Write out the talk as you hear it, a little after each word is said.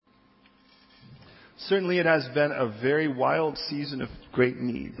Certainly it has been a very wild season of great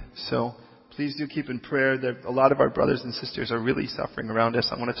need. So please do keep in prayer that a lot of our brothers and sisters are really suffering around us.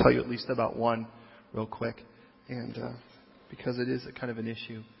 I want to tell you at least about one real quick. And because it is a kind of an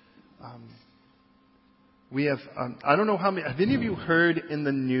issue. We have, I don't know have any of you heard in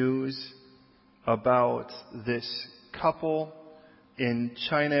the news about this couple in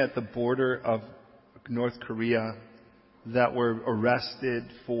China at the border of North Korea that were arrested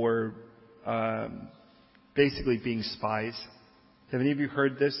for basically being spies? Have any of you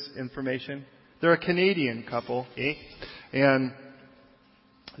heard this information? They're a Canadian couple, and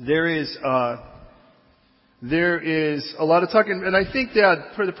there is a lot of talk, and I think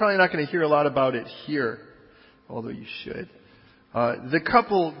that they're probably not going to hear a lot about it here, although you should. The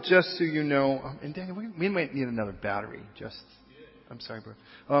couple, just so you know, and Daniel, we might need another battery. I'm sorry,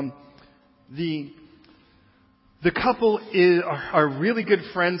 bro. The couple are really good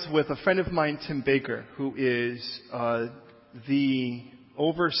friends with a friend of mine, Tim Baker, who is the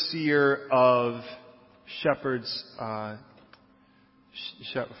overseer of Shepherd's. I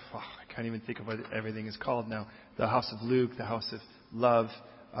can't even think of what everything is called now. The House of Luke, the House of Love,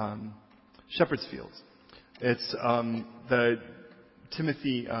 Shepherd's Fields. It's the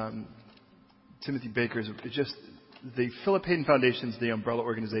Timothy Baker's. Just the Philip Hayden Foundation's the umbrella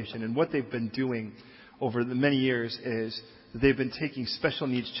organization, and what they've been doing over the many years is they've been taking special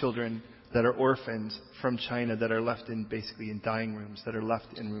needs children that are orphans from China that are left basically in dying rooms, that are left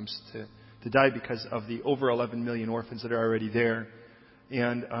in rooms to die because of the over 11 million orphans that are already there.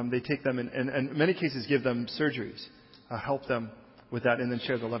 And they take them and in many cases give them surgeries, help them with that, and then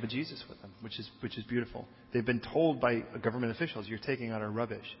share the love of Jesus with them, which is beautiful. They've been told by government officials, you're taking out our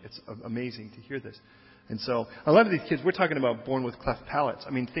rubbish. It's amazing to hear this. And so a lot of these kids, we're talking about born with cleft palates.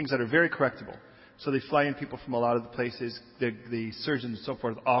 I mean, things that are very correctable. So they fly in people from a lot of the places. The surgeons and so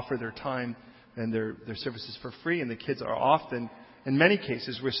forth offer their time and their services for free. And the kids are often, in many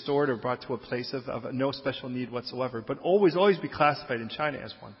cases, restored or brought to a place of no special need whatsoever. But always be classified in China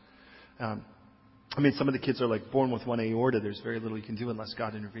as one. I mean, some of the kids are like born with one aorta. There's very little you can do unless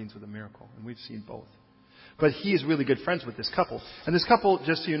God intervenes with a miracle. And we've seen both. But he is really good friends with this couple. And this couple,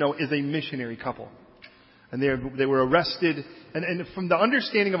 just so you know, is a missionary couple. And they were arrested. And from the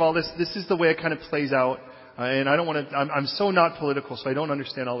understanding of all this, this is the way it kind of plays out. And I don't want to, I'm so not political, so I don't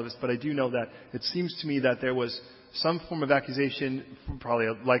understand all of this. But I do know that it seems to me that there was some form of accusation, probably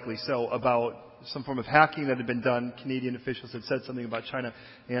likely so, about some form of hacking that had been done. Canadian officials had said something about China,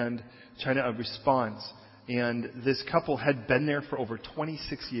 and China responds. And this couple had been there for over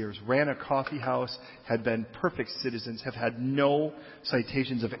 26 years, ran a coffee house, had been perfect citizens, have had no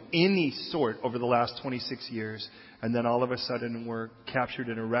citations of any sort over the last 26 years, and then all of a sudden were captured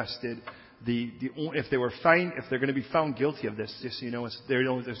and arrested. If they're going to be found guilty of this, just so you know,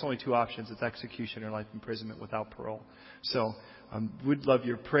 there's only two options: it's execution or life imprisonment without parole. So, we'd love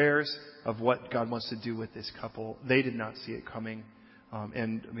your prayers of what God wants to do with this couple. They did not see it coming,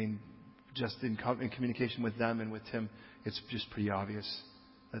 and I mean, just in communication with them and with Tim, it's just pretty obvious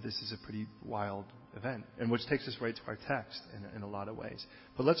that this is a pretty wild event, and which takes us right to our text in a lot of ways.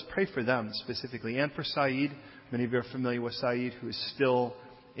 But let's pray for them specifically, and for Saeed. Many of you are familiar with Saeed, who is still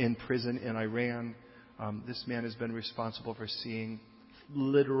in prison in Iran. This man has been responsible for seeing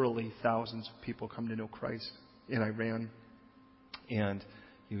literally thousands of people come to know Christ in Iran. And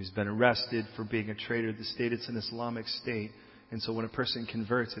he's been arrested for being a traitor to the state. It's an Islamic state. And so when a person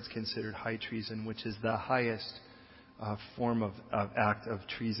converts, it's considered high treason, which is the highest form of act of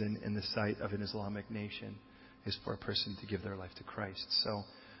treason in the sight of an Islamic nation, is for a person to give their life to Christ. So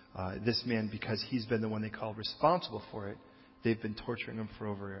this man, because he's been the one they call responsible for it, they've been torturing him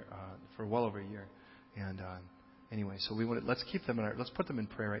for well over a year. And anyway, so let's keep them let's put them in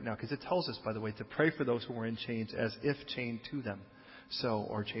prayer right now, because it tells us, by the way, to pray for those who are in chains as if chained to them,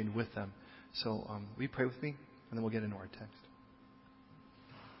 or chained with them. So will you pray with me, and then we'll get into our text.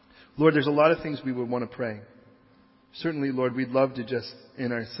 Lord, there's a lot of things we would want to pray. Certainly, Lord, we'd love to just,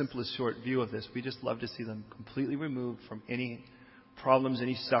 in our simplest short view of this, we just love to see them completely removed from any problems,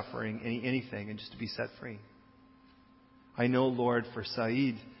 any suffering, anything, and just to be set free. I know, Lord, for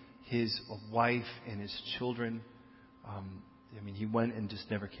Saeed, his wife and his children, he went and just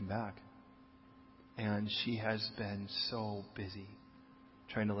never came back. And she has been so busy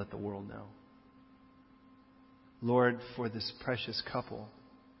trying to let the world know. Lord, for this precious couple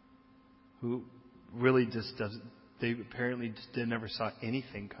who really just doesn't, they apparently just never saw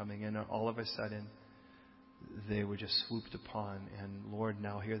anything coming, and all of a sudden they were just swooped upon. And Lord,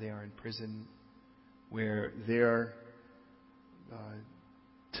 now here they are in prison, where their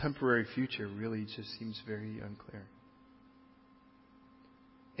temporary future really just seems very unclear.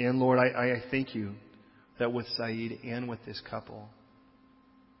 And Lord, I thank you that with Saeed and with this couple,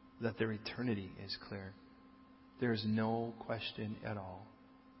 that their eternity is clear. There is no question at all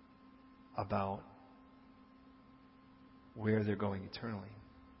about where they're going eternally.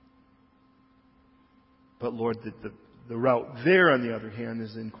 But Lord, the route there, on the other hand,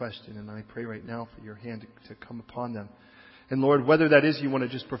 is in question. And I pray right now for your hand to come upon them. And Lord, whether that is you want to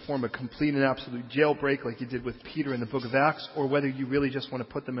just perform a complete and absolute jailbreak like you did with Peter in the book of Acts, or whether you really just want to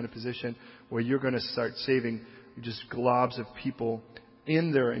put them in a position where you're going to start saving just globs of people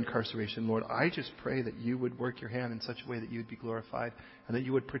in their incarceration, Lord, I just pray that you would work your hand in such a way that you would be glorified and that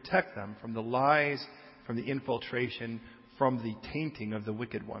you would protect them from the lies, from the infiltration, from the tainting of the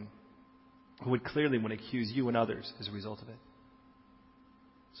wicked one, who would clearly want to accuse you and others as a result of it.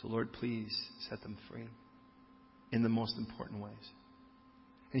 So Lord, please set them free in the most important ways.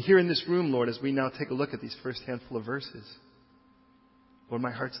 And here in this room, Lord, as we now take a look at these first handful of verses, Lord,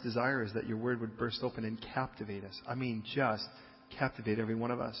 my heart's desire is that your word would burst open and captivate us. I mean, just captivate every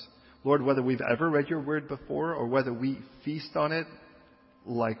one of us. Lord, whether we've ever read your word before or whether we feast on it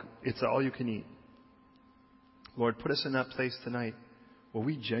like it's all you can eat. Lord, put us in that place tonight where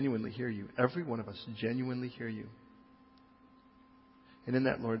we genuinely hear you. Every one of us genuinely hear you. And in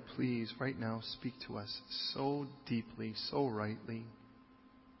that, Lord, please, right now, speak to us so deeply, so rightly.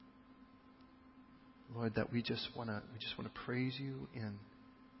 Lord, that we just want to praise you and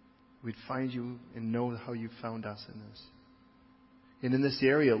we'd find you and know how you found us in this. And in this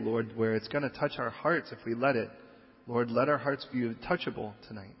area, Lord, where it's going to touch our hearts if we let it, Lord, let our hearts be touchable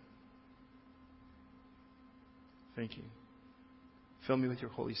tonight. Thank you. Fill me with your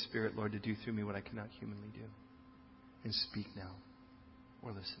Holy Spirit, Lord, to do through me what I cannot humanly do. And speak now.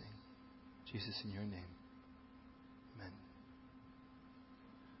 We're listening. Jesus, in your name. Amen.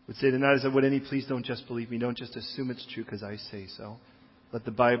 I would say tonight, as I would any, please don't just believe me. Don't just assume it's true because I say so. Let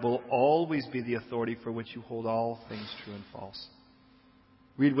the Bible always be the authority for which you hold all things true and false.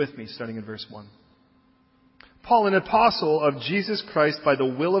 Read with me, starting in verse 1. Paul, an apostle of Jesus Christ by the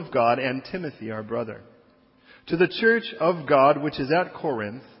will of God, and Timothy, our brother, to the church of God which is at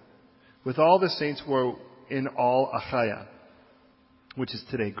Corinth, with all the saints who are in all Achaia, which is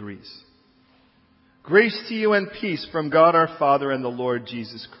today Greece. Grace to you and peace from God our Father and the Lord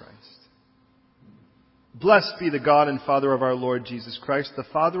Jesus Christ. Blessed be the God and Father of our Lord Jesus Christ, the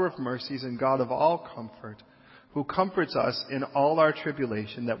Father of mercies and God of all comfort, who comforts us in all our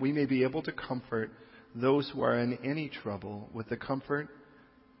tribulation, that we may be able to comfort those who are in any trouble with the comfort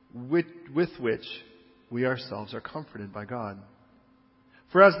with which we ourselves are comforted by God.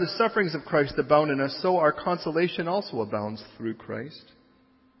 For as the sufferings of Christ abound in us, so our consolation also abounds through Christ.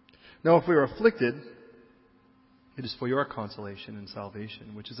 Now if we are afflicted, it is for your consolation and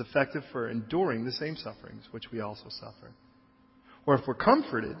salvation, which is effective for enduring the same sufferings which we also suffer. Or if we're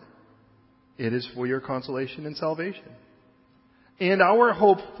comforted, it is for your consolation and salvation. And our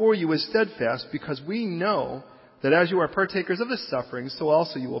hope for you is steadfast, because we know that as you are partakers of the sufferings, so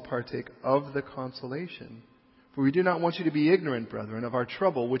also you will partake of the consolation. For we do not want you to be ignorant, brethren, of our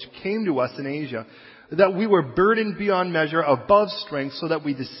trouble which came to us in Asia, that we were burdened beyond measure, above strength, so that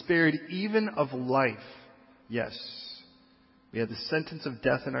we despaired even of life. Yes, we had the sentence of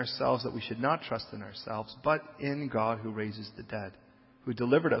death in ourselves, that we should not trust in ourselves, but in God who raises the dead, who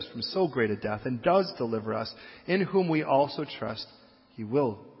delivered us from so great a death, and does deliver us, in whom we also trust. He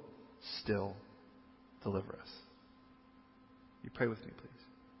will still deliver us. You pray with me, please.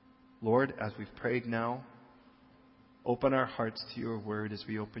 Lord, as we've prayed now, open our hearts to your word as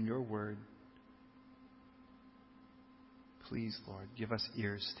we open your word. Please, Lord, give us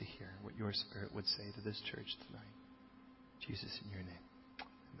ears to hear what your Spirit would say to this church tonight. Jesus, in your name.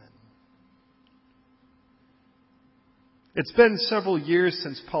 Amen. It's been several years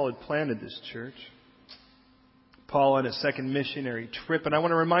since Paul had planted this church. Paul on a second missionary trip. And I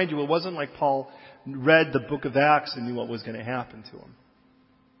want to remind you, it wasn't like Paul read the book of Acts and knew what was going to happen to him.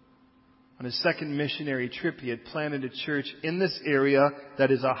 On his second missionary trip, he had planted a church in this area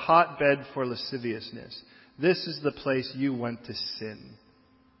that is a hotbed for lasciviousness. This is the place you went to sin.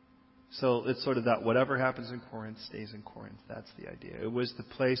 So it's sort of that whatever happens in Corinth stays in Corinth. That's the idea. It was the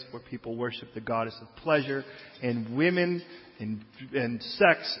place where people worshiped the goddess of pleasure, and women and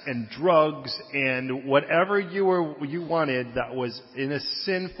sex and drugs and whatever you wanted that was in a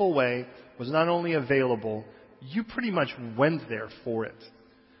sinful way was not only available, you pretty much went there for it.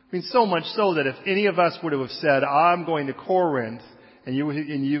 I mean, so much so that if any of us would have said, I'm going to Corinth,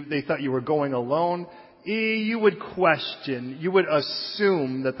 and they thought you were going alone, you would question, you would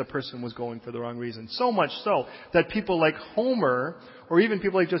assume that the person was going for the wrong reason. So much so that people like Homer, or even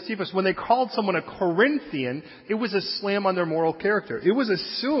people like Josephus, when they called someone a Corinthian, it was a slam on their moral character. It was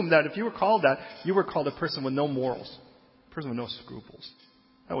assumed that if you were called that, you were called a person with no morals, a person with no scruples.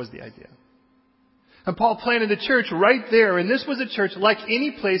 That was the idea. And Paul planted a church right there, and this was a church like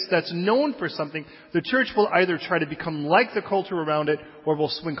any place that's known for something. The church will either try to become like the culture around it, or will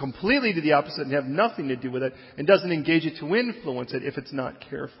swing completely to the opposite and have nothing to do with it, and doesn't engage it to influence it if it's not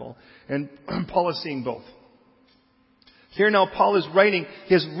careful. And Paul is seeing both. Here now Paul is writing,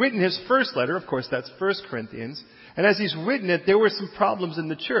 he has written his first letter, of course that's 1 Corinthians, and as he's written it, there were some problems in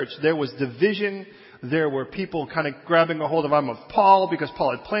the church. There was division. There were people kind of grabbing a hold of, I'm of Paul because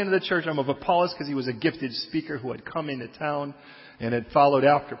Paul had planted the church. I'm of Apollos because he was a gifted speaker who had come into town and had followed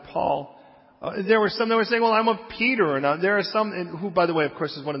after Paul. There were some that were saying, well, I'm of Peter. And there are some who, by the way, of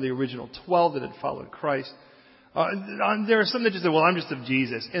course, is one of the original 12 that had followed Christ. There are some that just said, well, I'm just of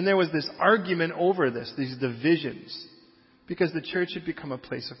Jesus. And there was this argument over this, these divisions. Because the church had become a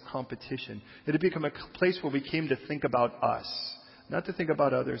place of competition. It had become a place where we came to think about us. Not to think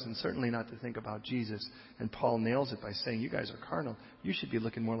about others, and certainly not to think about Jesus. And Paul nails it by saying, you guys are carnal. You should be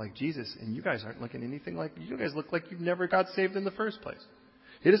looking more like Jesus, and you guys aren't looking anything like, you guys look like you've never got saved in the first place.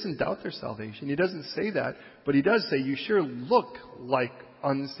 He doesn't doubt their salvation. He doesn't say that, but he does say, you sure look like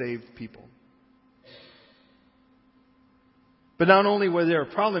unsaved people. But not only were there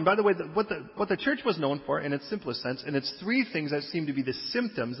a problem, by the way, what the church was known for, in its simplest sense, and it's three things that seem to be the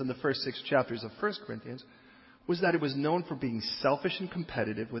symptoms in the first 6 chapters of 1 Corinthians, was that it was known for being selfish and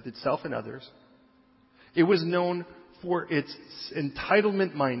competitive with itself and others. It was known for its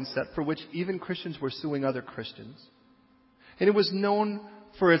entitlement mindset for which even Christians were suing other Christians. And it was known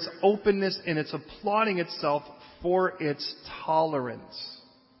for its openness and its applauding itself for its tolerance.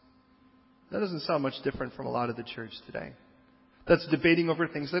 That doesn't sound much different from a lot of the church today. That's debating over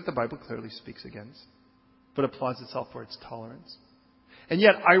things that the Bible clearly speaks against, but applauds itself for its tolerance. And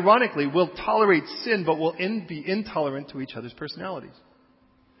yet, ironically, we'll tolerate sin, but we'll be intolerant to each other's personalities.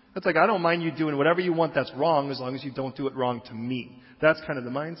 That's like, I don't mind you doing whatever you want that's wrong as long as you don't do it wrong to me. That's kind of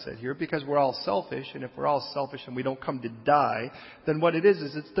the mindset here, because we're all selfish, and if we're all selfish and we don't come to die, then what it is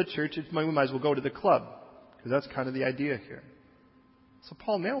it's the church, we might as well go to the club. Because that's kind of the idea here. So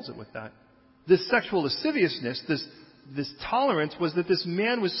Paul nails it with that. This sexual lasciviousness, this tolerance was that this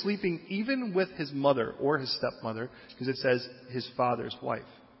man was sleeping even with his mother or his stepmother, because it says his father's wife.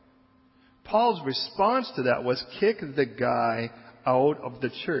 Paul's response to that was kick the guy out of the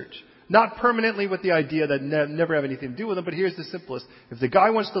church. Not permanently with the idea that never have anything to do with him, but here's the simplest. If the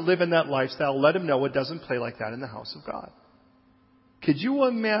guy wants to live in that lifestyle, let him know it doesn't play like that in the house of God. Could you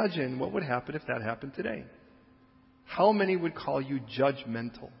imagine what would happen if that happened today? How many would call you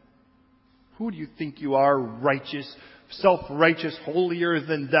judgmental? Who do you think you are, righteous, self-righteous, holier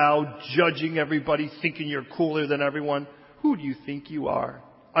than thou, judging everybody, thinking you're cooler than everyone? Who do you think you are?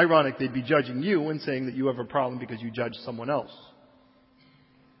 Ironic, they'd be judging you and saying that you have a problem because you judge someone else.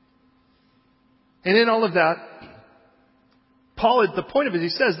 And in all of that, Paul, the point of it, he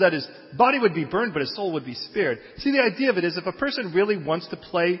says that his body would be burned, but his soul would be spared. See, the idea of it is if a person really wants to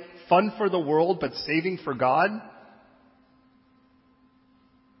play fun for the world, but saving for God,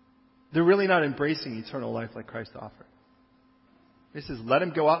 they're really not embracing eternal life like Christ offered. He says, let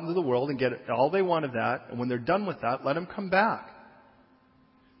them go out into the world and get all they want of that. And when they're done with that, let them come back.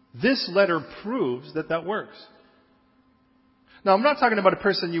 This letter proves that that works. Now, I'm not talking about a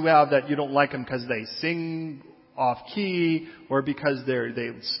person you have that you don't like them because they sing off key, or because they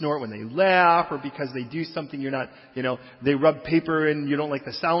snort when they laugh, or because they do something you're not, they rub paper and you don't like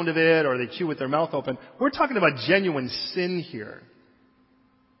the sound of it, or they chew with their mouth open. We're talking about genuine sin here.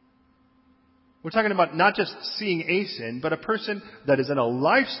 We're talking about not just seeing a sin, but a person that is in a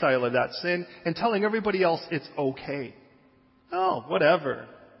lifestyle of that sin and telling everybody else it's okay. Oh, whatever.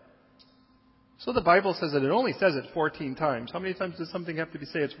 So the Bible says that it only says it 14 times. How many times does something have to be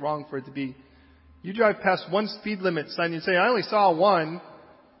say it's wrong for it to be? You drive past one speed limit sign and you say, I only saw one.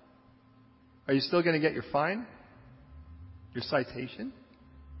 Are you still going to get your fine? Your citation?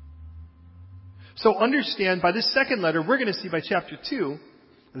 So understand, by this second letter, we're going to see by chapter 2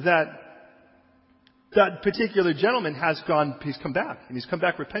 that particular gentleman he's come back, and he's come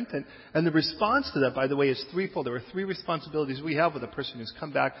back repentant. And the response to that, by the way, is threefold. There are 3 responsibilities we have with a person who's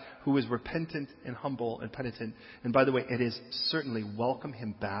come back, who is repentant and humble and penitent. And by the way, it is certainly welcome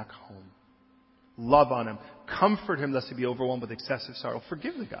him back home. Love on him. Comfort him lest he be overwhelmed with excessive sorrow.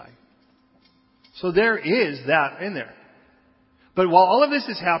 Forgive the guy. So there is that in there. But while all of this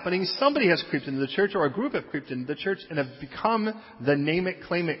is happening, somebody has creeped into the church, or a group have creeped into the church and have become the name it,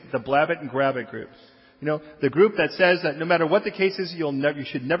 claim it, the blab it and grab it group. The group that says that no matter what the case is, you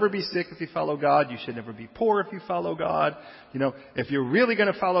should never be sick if you follow God. You should never be poor if you follow God. If you're really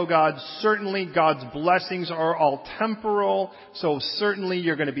going to follow God, certainly God's blessings are all temporal. So certainly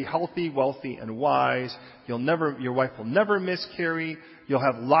you're going to be healthy, wealthy, and wise. Your wife will never miscarry. You'll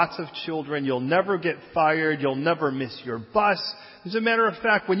have lots of children. You'll never get fired. You'll never miss your bus. As a matter of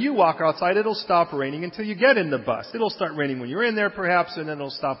fact, when you walk outside, it'll stop raining until you get in the bus. It'll start raining when you're in there, perhaps, and then it'll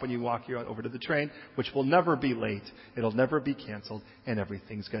stop when you walk over to the train, which will never be late. It'll never be canceled, and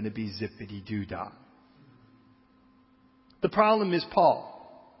everything's going to be zippity-doo-dah. The problem is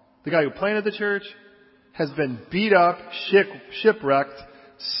Paul, the guy who planted the church, has been beat up, shipwrecked,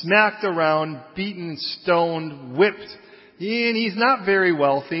 smacked around, beaten, stoned, whipped, and he's not very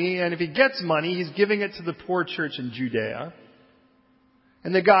wealthy, and if he gets money, he's giving it to the poor church in Judea.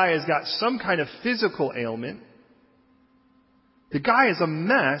 And the guy has got some kind of physical ailment. The guy is a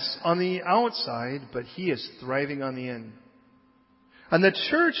mess on the outside, but he is thriving on the in. And the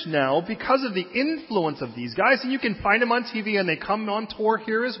church now, because of the influence of these guys, and you can find them on TV and they come on tour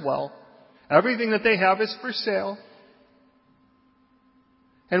here as well. Everything that they have is for sale.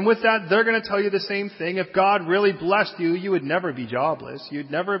 And with that, they're going to tell you the same thing. If God really blessed you, you would never be jobless.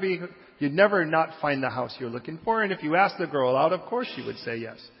 You'd never not find the house you're looking for. And if you ask the girl out, of course she would say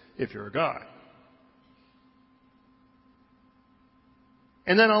yes, if you're a guy.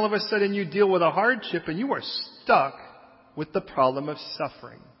 And then all of a sudden you deal with a hardship and you are stuck with the problem of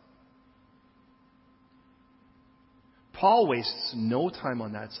suffering. Paul wastes no time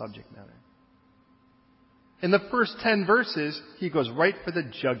on that subject matter. In the first 10 verses, he goes right for the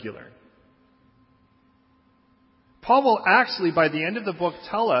jugular. Paul will actually, by the end of the book,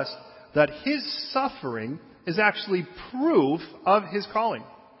 tell us that his suffering is actually proof of his calling.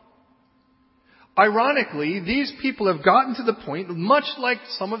 Ironically, these people have gotten to the point, much like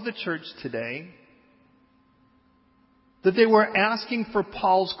some of the church today, that they were asking for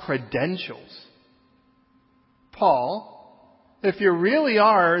Paul's credentials. Paul, if you really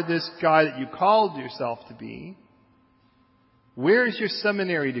are this guy that you called yourself to be, where's your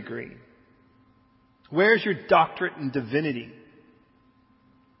seminary degree? Where's your doctorate in divinity?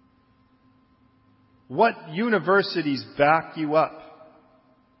 What universities back you up?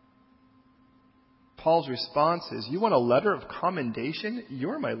 Paul's response is, you want a letter of commendation?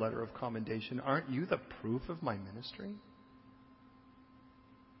 You're my letter of commendation. Aren't you the proof of my ministry?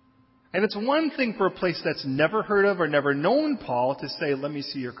 And it's one thing for a place that's never heard of or never known Paul to say, let me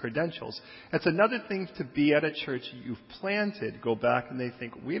see your credentials. It's another thing to be at a church you've planted, go back and they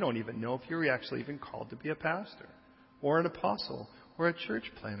think, we don't even know if you're actually even called to be a pastor or an apostle or a church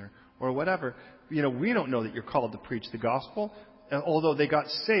planner or whatever. We don't know that you're called to preach the gospel, although they got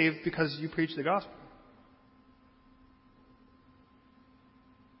saved because you preached the gospel.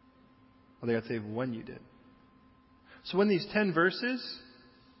 Well, they got saved when you did. So in these 10 verses,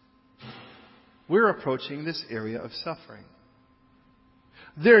 we're approaching this area of suffering.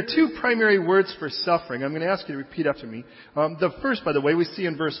 There are two primary words for suffering. I'm going to ask you to repeat after me. The first, by the way, we see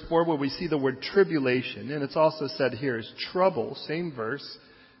in verse 4 where we see the word tribulation. And it's also said here is trouble. Same verse,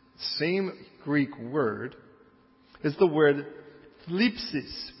 same Greek word. Is the word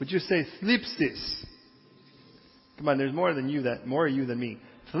thlipsis. Would you say thlipsis? Come on, there's more of you than me.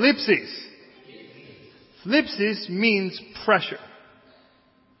 Thlipsis. Thlipsis means pressure.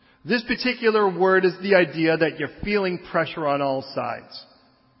 This particular word is the idea that you're feeling pressure on all sides.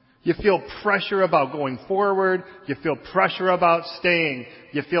 You feel pressure about going forward. You feel pressure about staying.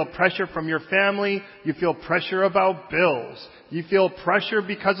 You feel pressure from your family. You feel pressure about bills. You feel pressure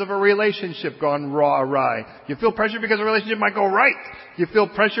because of a relationship gone awry. You feel pressure because a relationship might go right. You feel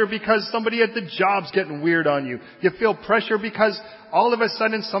pressure because somebody at the job's getting weird on you. You feel pressure because all of a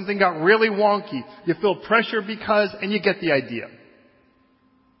sudden something got really wonky. You feel pressure because, and you get the idea.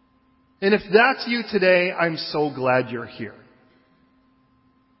 And if that's you today, I'm so glad you're here.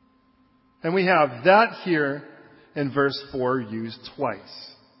 And we have that here in verse 4 used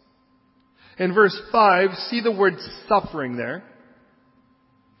twice. In verse 5, see the word suffering there.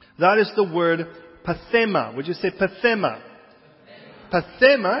 That is the word pathema. Would you say pathema?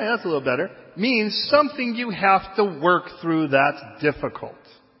 Pathema, that's a little better, means something you have to work through that's difficult.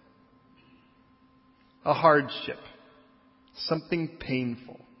 A hardship. Something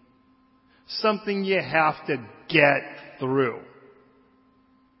painful. Something you have to get through.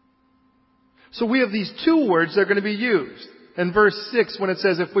 So we have these two words that are going to be used. In verse 6, when it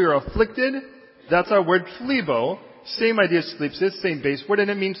says if we are afflicted, that's our word philebo. Same idea, thlipsis, same base word, and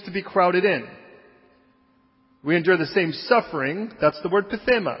it means to be crowded in. We endure the same suffering, that's the word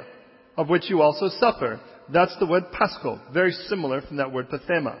pathema, of which you also suffer. That's the word pascho, very similar from that word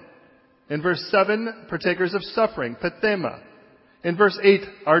pathema. In verse 7, partakers of suffering, pathema. In verse 8,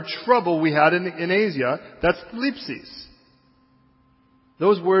 our trouble we had in Asia, that's thlipsis.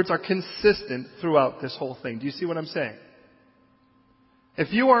 Those words are consistent throughout this whole thing. Do you see what I'm saying?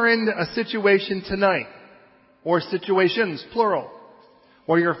 If you are in a situation tonight, or situations, plural,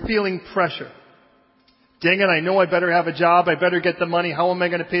 or you're feeling pressure, dang it, I know I better have a job, I better get the money, how am I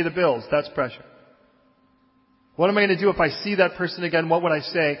going to pay the bills? That's pressure. What am I going to do if I see that person again? What would I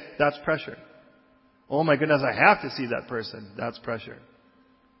say? That's pressure. Oh my goodness, I have to see that person. That's pressure.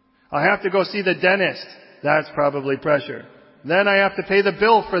 I have to go see the dentist. That's probably pressure. Then I have to pay the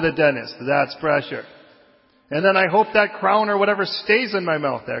bill for the dentist. That's pressure. And then I hope that crown or whatever stays in my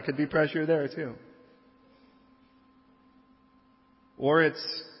mouth. That could be pressure there too. Or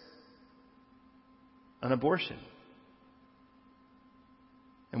it's an abortion.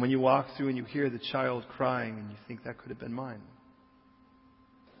 And when you walk through and you hear the child crying and you think that could have been mine,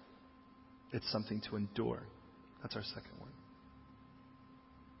 it's something to endure. That's our second one.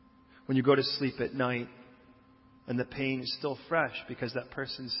 When you go to sleep at night and the pain is still fresh because that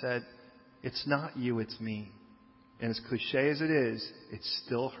person said, it's not you, it's me. And as cliche as it is, it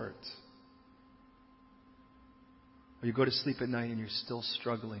still hurts. Or you go to sleep at night and you're still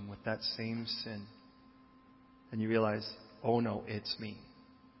struggling with that same sin. And you realize, oh no, it's me.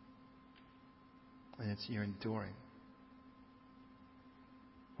 And you're enduring.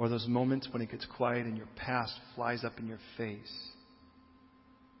 Or those moments when it gets quiet and your past flies up in your face.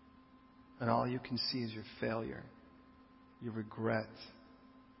 And all you can see is your failure, your regret,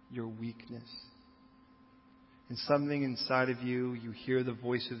 your weakness. And something inside of you, you hear the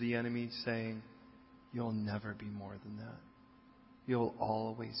voice of the enemy saying, you'll never be more than that. You'll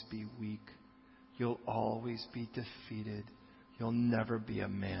always be weak. You'll always be defeated. You'll never be a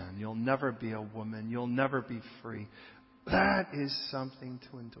man. You'll never be a woman. You'll never be free. That is something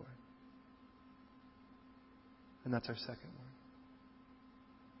to endure. And that's our second one.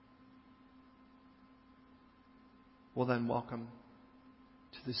 Well then, welcome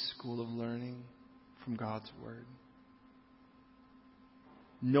to this school of learning from God's Word.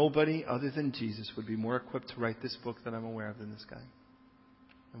 Nobody other than Jesus would be more equipped to write this book that I'm aware of than this guy.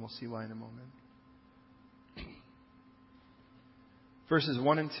 And we'll see why in a moment. Verses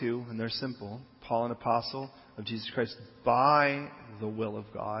 1 and 2, and they're simple. Paul, an apostle of Jesus Christ by the will of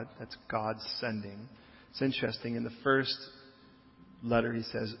God. That's God's sending. It's interesting. In the first letter, he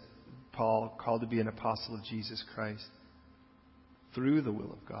says, Paul, called to be an apostle of Jesus Christ through the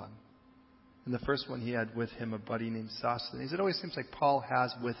will of God. In the first one, he had with him a buddy named Sosthenes. It always seems like Paul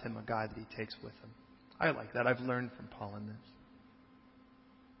has with him a guy that he takes with him. I like that. I've learned from Paul in this.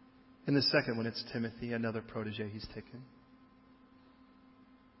 In the second one, it's Timothy, another protege he's taken.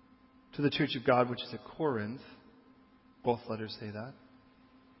 To the church of God, which is at Corinth. Both letters say that.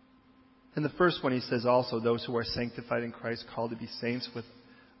 In the first one, he says also, those who are sanctified in Christ, called to be saints, with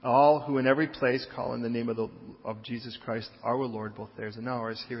all who in every place call in the name of Jesus Christ, our Lord, both theirs and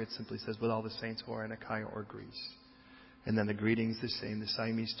ours. Here it simply says, with all the saints who are in Achaia or Greece. And then the greeting's the same. The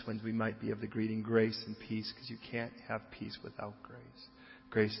Siamese twins, we might be of the greeting, grace and peace, because you can't have peace without grace.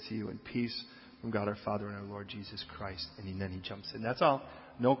 Grace to you and peace from God our Father and our Lord Jesus Christ. And then he jumps in. That's all.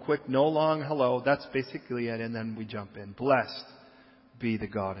 No quick, no long hello. That's basically it. And then we jump in. Blessed be the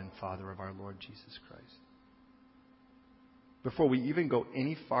God and Father of our Lord Jesus Christ. Before we even go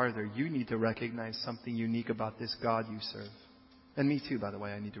any farther, you need to recognize something unique about this God you serve. And me too, by the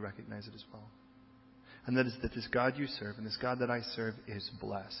way. I need to recognize it as well. And that is that this God you serve and this God that I serve is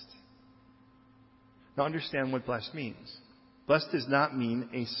blessed. Now understand what blessed means. Blessed does not mean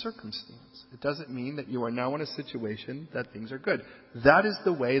a circumstance. It doesn't mean that you are now in a situation that things are good. That is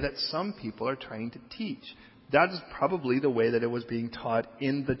the way that some people are trying to teach. That is probably the way that it was being taught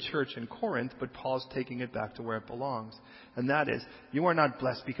in the church in Corinth, but Paul's taking it back to where it belongs. And that is, you are not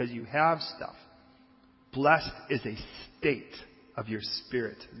blessed because you have stuff. Blessed is a state of your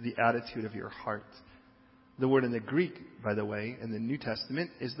spirit, the attitude of your heart. The word in the Greek, by the way, in the New Testament,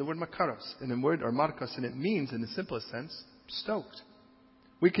 is the word makaros. And the word, or markos, and it means, in the simplest sense, stoked.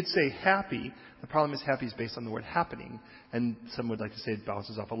 We could say happy. The problem is happy is based on the word happening. And some would like to say it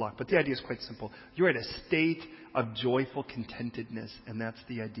bounces off a lot. But the idea is quite simple. You're at a state of joyful contentedness. And that's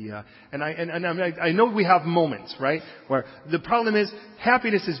the idea. And I know we have moments, right? Where the problem is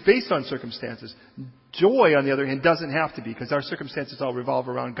happiness is based on circumstances. Joy, on the other hand, doesn't have to be. Because our circumstances all revolve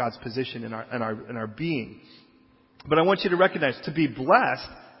around God's position in our being. But I want you to recognize, to be blessed,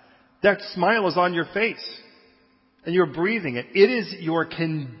 that smile is on your face. And you're breathing it. It is your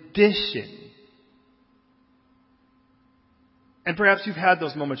condition. And perhaps you've had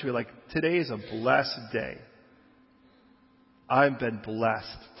those moments where you're like, today is a blessed day. I've been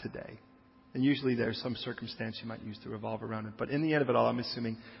blessed today. And usually there's some circumstance you might use to revolve around it. But in the end of it all, I'm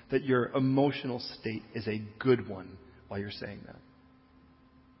assuming that your emotional state is a good one while you're saying that.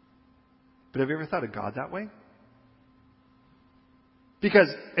 But have you ever thought of God that way? Because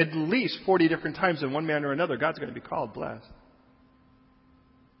at least 40 different times in one manner or another, God's going to be called blessed.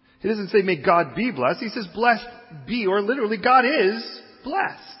 He doesn't say, may God be blessed. He says, blessed be, or literally, God is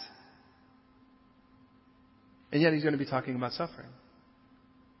blessed. And yet He's going to be talking about suffering.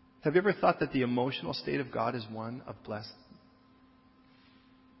 Have you ever thought that the emotional state of God is one of blessed?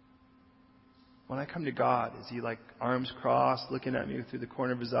 When I come to God, is He like arms crossed, looking at me through the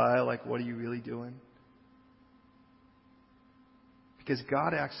corner of His eye, like, what are you really doing? Because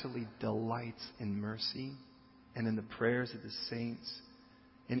God actually delights in mercy and in the prayers of the saints,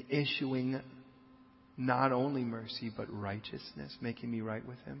 in issuing not only mercy but righteousness, making me right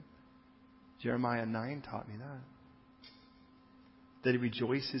with Him. Jeremiah 9 taught me that. That He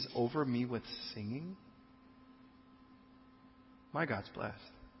rejoices over me with singing. My God's blessed.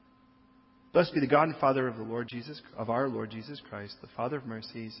 Blessed be the God and Father of our Lord Jesus Christ, the Father of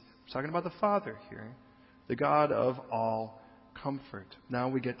mercies. We're talking about the Father here. The God of all comfort. Now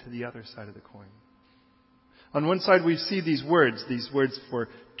we get to the other side of the coin. On one side we see these words for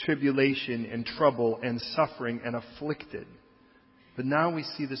tribulation and trouble and suffering and afflicted. But now we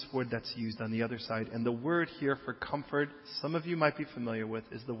see this word that's used on the other side. And the word here for comfort, some of you might be familiar with,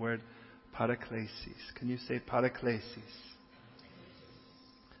 is the word paraklesis. Can you say paraklesis?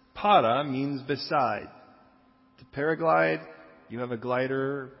 Para means beside. To paraglide, you have a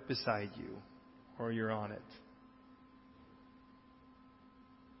glider beside you, or you're on it.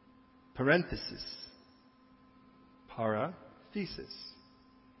 Parenthesis. Para, thesis.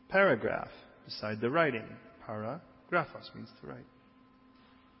 Paragraph, beside the writing. Paragraphos means to write.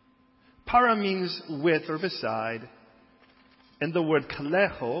 Para means with or beside. And the word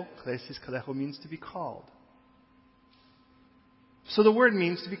kalecho, klesis kalecho, means to be called. So the word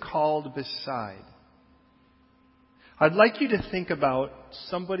means to be called beside. I'd like you to think about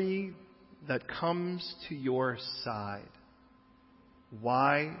somebody that comes to your side.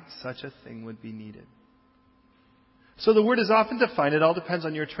 Why such a thing would be needed. So the word is often defined, it all depends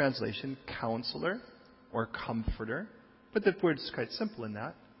on your translation, counselor or comforter. But the word is quite simple in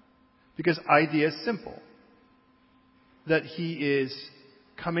that. Because idea is simple. That He is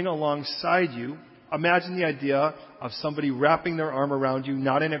coming alongside you. Imagine the idea of somebody wrapping their arm around you,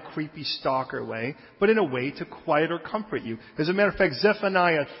 not in a creepy stalker way, but in a way to quiet or comfort you. As a matter of fact,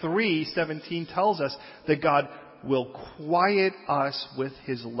 Zephaniah 3:17 tells us that God will quiet us with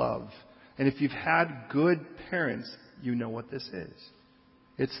His love. And if you've had good parents, you know what this is.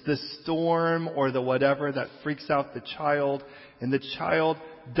 It's the storm or the whatever that freaks out the child, and the child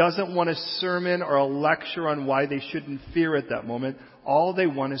doesn't want a sermon or a lecture on why they shouldn't fear at that moment. All they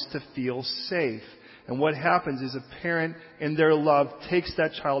want is to feel safe. And what happens is a parent in their love takes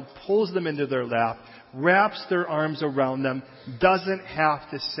that child, pulls them into their lap, wraps their arms around them, doesn't have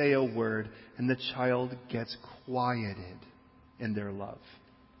to say a word, and the child gets quieted in their love.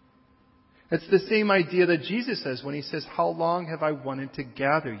 It's the same idea that Jesus says when He says, how long have I wanted to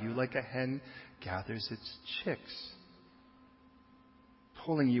gather you like a hen gathers its chicks?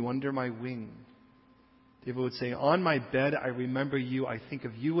 Pulling you under my wing. David would say, on my bed I remember you. I think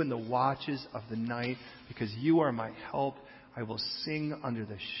of you in the watches of the night. Because you are my help, I will sing under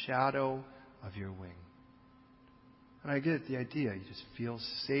the shadow of your wing. And I get the idea. You just feel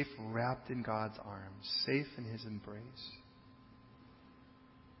safe wrapped in God's arms. Safe in His embrace.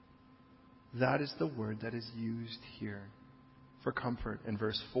 That is the word that is used here for comfort. In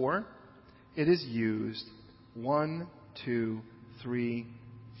verse 4, it is used 1, 2, 3,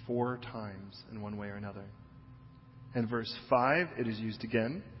 4 times in one way or another. In verse 5, it is used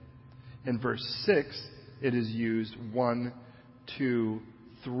again. In verse 6, it is used 1, 2,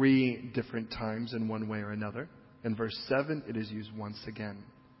 3 different times in one way or another. In verse 7, it is used once again.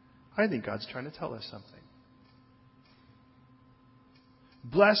 I think God's trying to tell us something.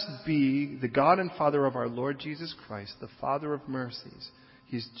 Blessed be the God and Father of our Lord Jesus Christ, the Father of mercies.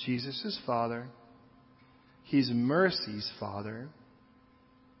 He's Jesus' Father. He's mercy's Father.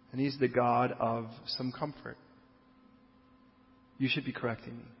 And He's the God of some comfort. You should be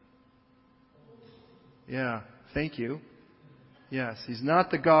correcting me. Yeah, thank you. Yes, He's not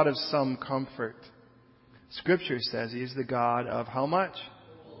the God of some comfort. Scripture says He is the God of how much?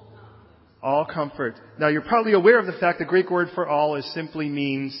 All comfort. Now you're probably aware of the fact the Greek word for all is simply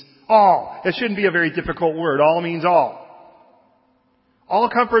means all. It shouldn't be a very difficult word. All means all. All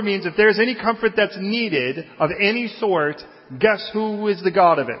comfort means if there's any comfort that's needed of any sort, guess who is the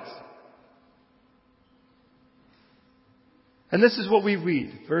God of it? And this is what we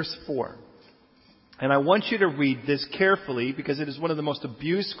read. Verse 4. And I want you to read this carefully because it is one of the most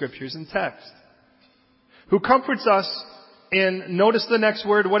abused scriptures in text. Who comforts us in, notice the next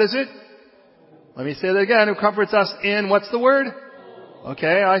word, what is it? Let me say that again. Who comforts us in, what's the word?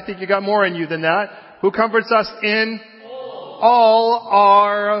 Okay, I think you got more in you than that. Who comforts us in all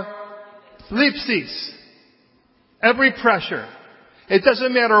our thlipsis. Every pressure. It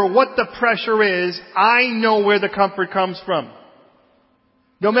doesn't matter what the pressure is, I know where the comfort comes from.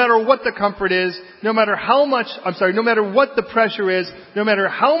 No matter what the comfort is, no matter what the pressure is, no matter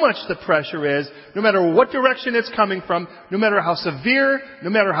how much the pressure is, no matter what direction it's coming from, no matter how severe,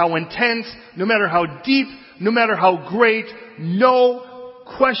 no matter how intense, no matter how deep, no matter how great, no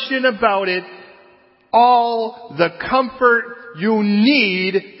question about it, all the comfort you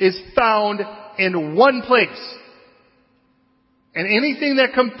need is found in one place. And anything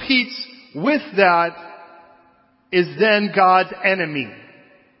that competes with that is then God's enemy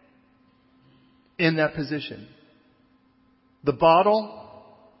in that position. The bottle,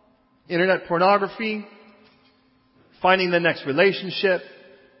 internet pornography, finding the next relationship,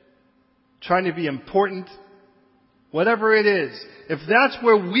 trying to be important, whatever it is. If that's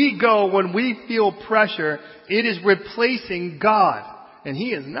where we go when we feel pressure, it is replacing God. And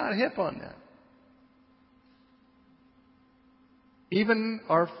He is not hip on that. Even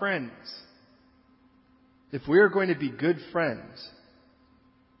our friends. If we are going to be good friends,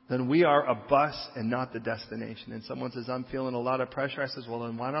 then we are a bus and not the destination. And someone says, I'm feeling a lot of pressure. I says, well,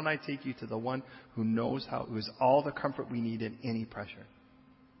 then why don't I take you to the one who knows who is all the comfort we need in any pressure.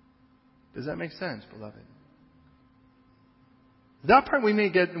 Does that make sense, beloved? That part we may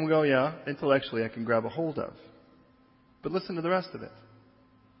get and we go, yeah, intellectually I can grab a hold of. But listen to the rest of it.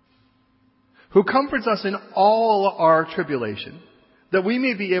 Who comforts us in all our tribulation, that we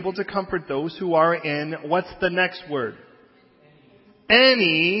may be able to comfort those who are in, what's the next word?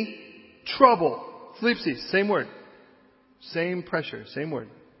 Any trouble. Thlipsis, same word. Same pressure, same word.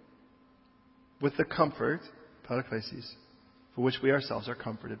 With the comfort, paraklesis, for which we ourselves are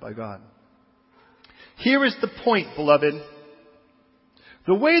comforted by God. Here is the point, beloved.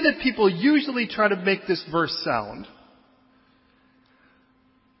 The way that people usually try to make this verse sound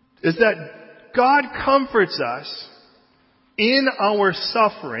is that God comforts us in our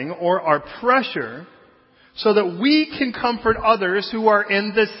suffering or our pressure so that we can comfort others who are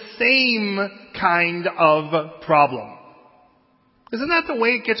in the same kind of problem. Isn't that the way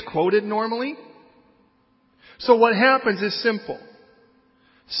it gets quoted normally? So what happens is simple.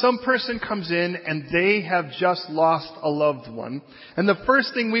 Some person comes in and they have just lost a loved one. And the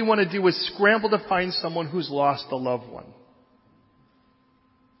first thing we want to do is scramble to find someone who's lost a loved one.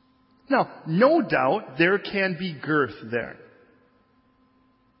 Now, no doubt there can be girth there.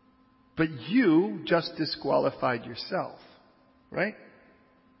 But you just disqualified yourself, right?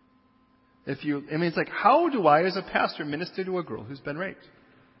 It's like, how do I as a pastor minister to a girl who's been raped?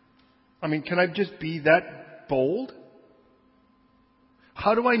 I mean, can I just be that bold?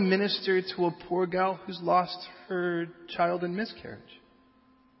 How do I minister to a poor gal who's lost her child in miscarriage?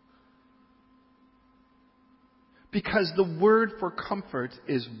 Because the word for comfort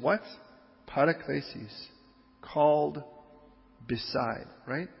is what? Paraklesis, called beside,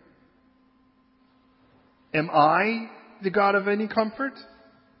 right? Am I the God of any comfort?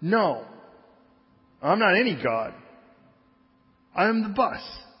 No. I'm not any God. I am the bus.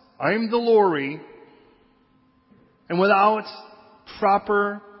 I am the lorry. And without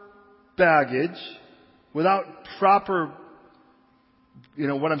proper baggage, without proper,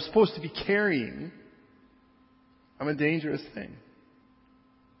 what I'm supposed to be carrying, I'm a dangerous thing.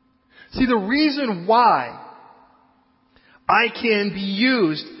 See, the reason why I can be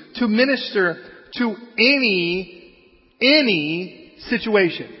used to minister to any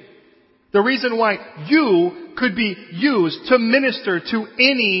situation, the reason why you could be used to minister to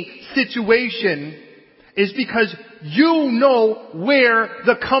any situation is because you know where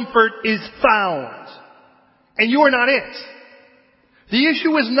the comfort is found. And you are not it. The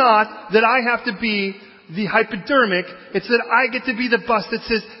issue is not that I have to be the hypodermic. It's that I get to be the bus that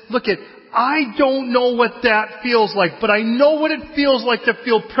says, look it, I don't know what that feels like, but I know what it feels like to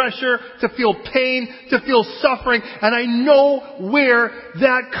feel pressure, to feel pain, to feel suffering, and I know where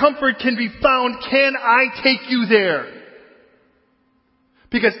that comfort can be found. Can I take you there?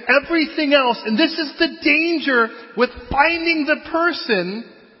 Because everything else, and this is the danger with finding the person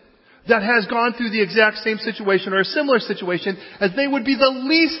that has gone through the exact same situation or a similar situation, as they would be the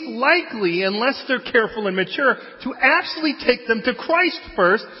least likely, unless they're careful and mature, to actually take them to Christ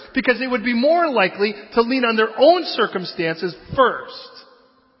first, because they would be more likely to lean on their own circumstances first.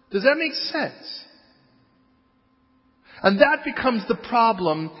 Does that make sense? And that becomes the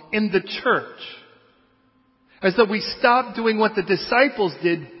problem in the church. is that we stop doing what the disciples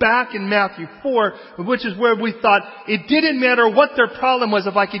did back in Matthew 4, which is where we thought it didn't matter what their problem was.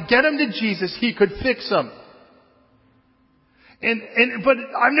 If I could get them to Jesus, He could fix them. But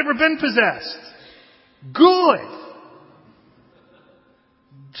I've never been possessed. Good.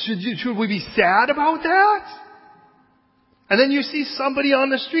 Should we be sad about that? And then you see somebody on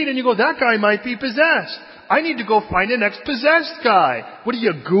the street and you go, that guy might be possessed. I need to go find the next possessed guy. What do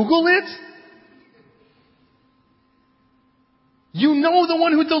you Google it? You know the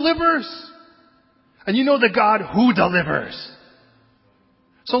one who delivers. And you know the God who delivers.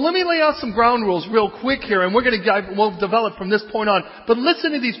 So let me lay out some ground rules real quick here, and we'll develop from this point on. But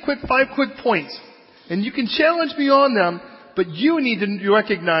listen to these 5 quick points. And you can challenge me on them, but you need to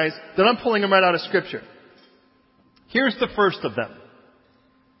recognize that I'm pulling them right out of Scripture. Here's the first of them.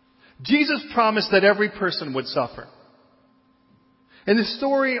 Jesus promised that every person would suffer. In the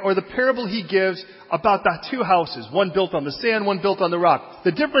story or the parable He gives about the 2 houses, one built on the sand, one built on the rock.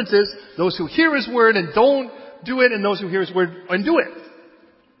 The difference is those who hear His word and don't do it, and those who hear His word and do it.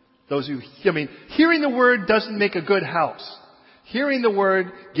 Hearing the word doesn't make a good house. Hearing the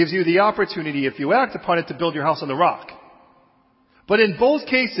word gives you the opportunity, if you act upon it, to build your house on the rock. But in both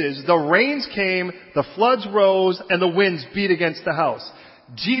cases, the rains came, the floods rose, and the winds beat against the house.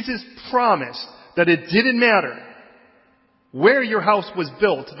 Jesus promised that it didn't matter where your house was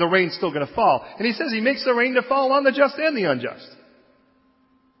built, the rain's still going to fall. And He says He makes the rain to fall on the just and the unjust.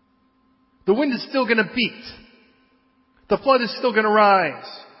 The wind is still going to beat. The flood is still going to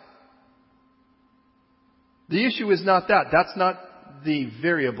rise. The issue is not that. That's not the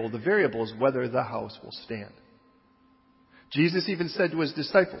variable. The variable is whether the house will stand. Jesus even said to His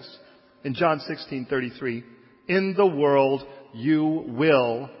disciples in John 16:33, in the world you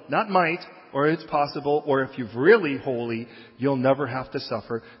will, not might, or it's possible, or if you're really holy, you'll never have to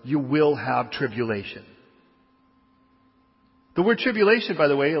suffer. You will have tribulation. The word tribulation, by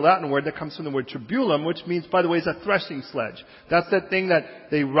the way, a Latin word that comes from the word tribulum, which means, by the way, is a threshing sledge. That's that thing that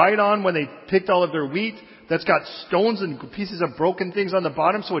they ride on when they picked all of their wheat. That's got stones and pieces of broken things on the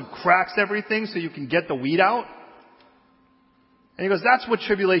bottom so it cracks everything so you can get the wheat out. And He goes, that's what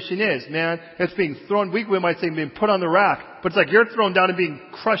tribulation is, man. It's being thrown, we might say being put on the rack, but it's like you're thrown down and being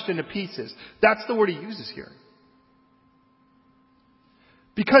crushed into pieces. That's the word He uses here.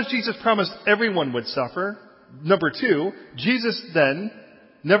 Because Jesus promised everyone would suffer, number 2, Jesus then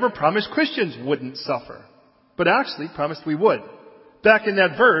never promised Christians wouldn't suffer, but actually promised we would. Back in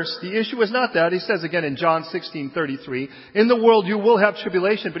that verse, the issue is not that. He says again in John 16:33, in the world you will have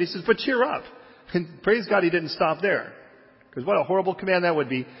tribulation, but He says, but cheer up. And praise God He didn't stop there. Because what a horrible command that would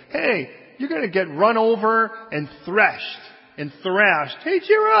be. Hey, you're going to get run over and threshed and thrashed. Hey,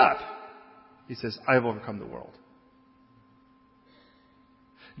 cheer up. He says, I have overcome the world.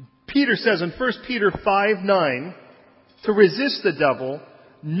 Peter says in 1 Peter 5:9, to resist the devil,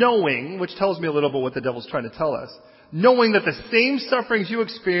 knowing, which tells me a little bit what the devil's trying to tell us, knowing that the same sufferings you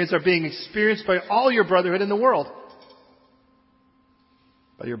experience are being experienced by all your brotherhood in the world.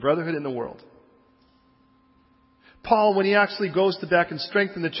 By your brotherhood in the world. Paul, when he actually goes to back and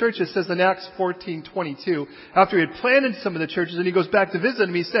strengthen the churches, says in Acts 14:22, after he had planted some of the churches and he goes back to visit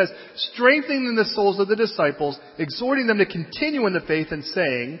them, he says, strengthening the souls of the disciples, exhorting them to continue in the faith and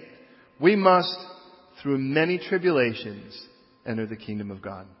saying, we must, through many tribulations, enter the kingdom of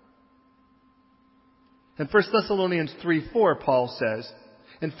God. In 1 Thessalonians 3:4, Paul says,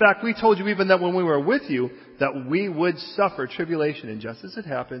 in fact, we told you even that when we were with you, that we would suffer tribulation, and just as it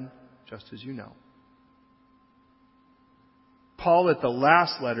happened, just as you know. Paul at the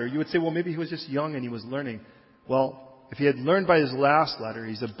last letter, you would say, well, maybe he was just young and he was learning. Well, if he had learned by his last letter,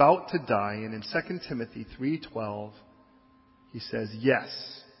 he's about to die. And in 2 Timothy 3:12, he says, yes,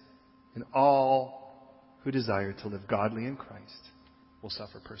 and all who desire to live godly in Christ will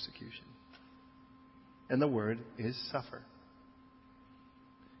suffer persecution. And the word is suffer.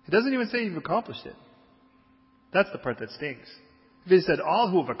 It doesn't even say you've accomplished it. That's the part that stinks. If he said, all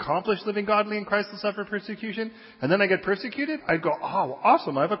who have accomplished living godly in Christ will suffer persecution, and then I get persecuted, I'd go, oh,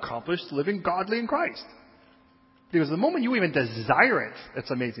 awesome, I've accomplished living godly in Christ. Because the moment you even desire it,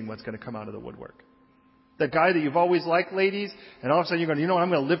 it's amazing what's going to come out of the woodwork. The guy that you've always liked, ladies, and all of a sudden you're going, you know what, I'm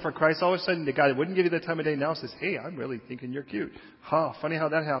going to live for Christ. All of a sudden the guy that wouldn't give you the time of day now says, hey, I'm really thinking you're cute. Funny how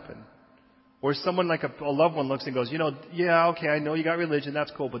that happened. Or someone like a loved one looks and goes, you know, yeah, okay, I know you got religion,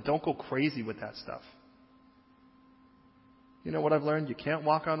 that's cool, but don't go crazy with that stuff. You know what I've learned? You can't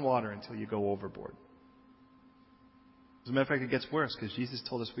walk on water until you go overboard. As a matter of fact, it gets worse because Jesus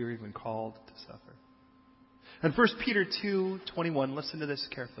told us we were even called to suffer. And 1 Peter 2:21, listen to this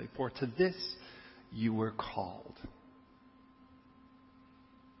carefully. For to this you were called.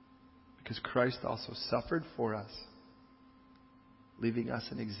 Because Christ also suffered for us, leaving us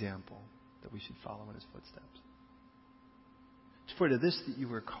an example that we should follow in his footsteps. For to this that you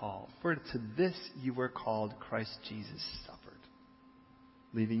were called. For to this you were called, Christ Jesus suffered,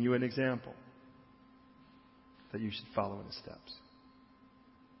 leaving you an example that you should follow in his steps.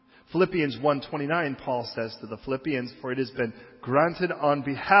 Philippians 1:29, Paul says to the Philippians, for it has been granted on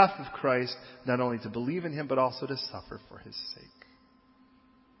behalf of Christ not only to believe in him, but also to suffer for his sake.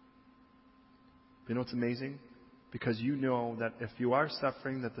 You know what's amazing? Because you know that if you are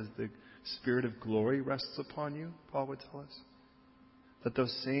suffering, that the Spirit of glory rests upon you, Paul would tell us. That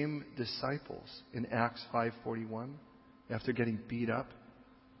those same disciples in Acts 5:41, after getting beat up,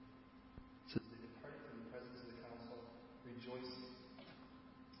 said they departed from the presence of the council, rejoicing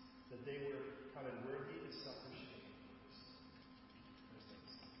that they were counted worthy to suffer shame.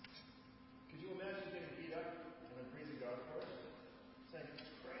 Could you imagine getting beat up and then praising God for it? Saying,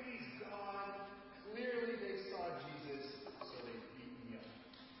 praise God, clearly they saw Jesus, so they beat me up.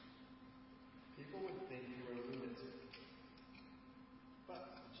 People would think you were a lunatic.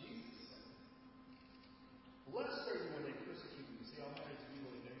 But Jesus said, blessed are you when they persecute you. See how hard it's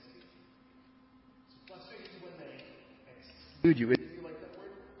evil against you? So blessed are you when they exclude you. Do you like that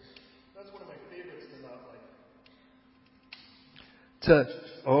word? That's one of my favorites to not like.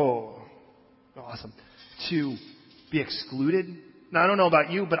 Awesome. To be excluded. Now, I don't know about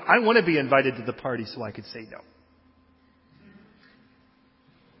you, but I want to be invited to the party so I could say no.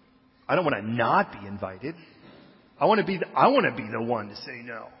 I don't want to not be invited. I want to be the one to say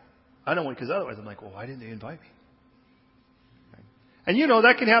no. I don't want, because otherwise I'm like, well, why didn't they invite me? And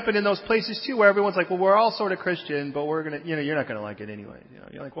that can happen in those places too, where everyone's like, well, we're all sort of Christian, but we're going to, you're not going to like it anyway.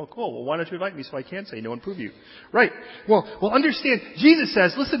 You're like, well, cool. Well, why don't you invite me so I can say no and prove you? Right. Well, understand, Jesus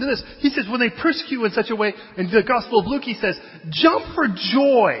says, listen to this. He says, when they persecute you in such a way, in the Gospel of Luke, he says, jump for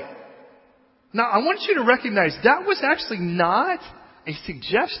joy. Now, I want you to recognize that was actually not a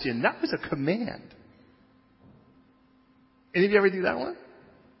suggestion. That was a command. Any of you ever do that one?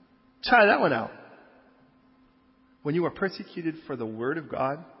 Try that one out. When you are persecuted for the Word of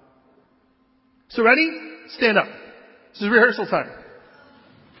God. So ready? Stand up. This is rehearsal time.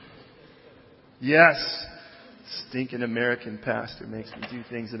 Yes. Stinking American pastor makes me do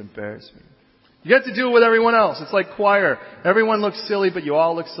things that embarrass me. You get to do it with everyone else. It's like choir. Everyone looks silly, but you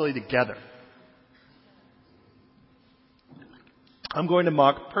all look silly together. I'm going to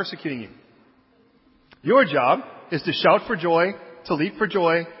mock persecuting you. Your job is to shout for joy, to leap for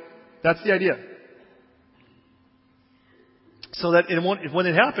joy. That's the idea. So that when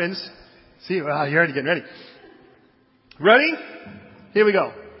it happens, you're already getting ready. Ready? Here we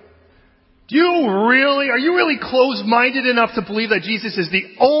go. Are you really closed-minded enough to believe that Jesus is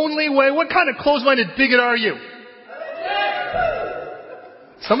the only way? What kind of closed-minded bigot are you?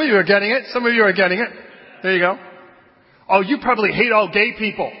 Some of you are getting it. Some of you are getting it. There you go. Oh, you probably hate all gay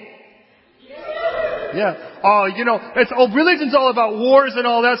people. Yeah. Religion's all about wars and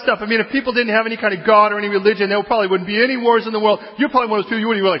all that stuff. I mean, if people didn't have any kind of God or any religion, there probably wouldn't be any wars in the world. You're probably one of those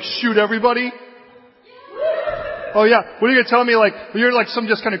people you would like shoot everybody. Oh yeah. What are you going to tell me? Like, you're like some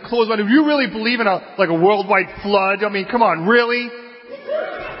just kind of closed-minded. Do you really believe in a worldwide flood? I mean, come on, really?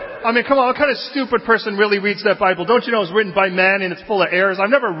 I mean, come on, what kind of stupid person really reads that Bible? Don't you know it's written by men and it's full of errors? I've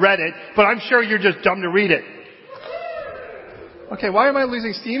never read it, but I'm sure you're just dumb to read it. Okay, why am I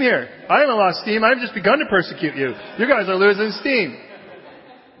losing steam here? I haven't lost steam. I've just begun to persecute you. You guys are losing steam.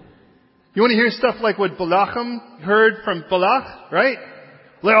 You want to hear stuff like what Balaam heard from Balak, right?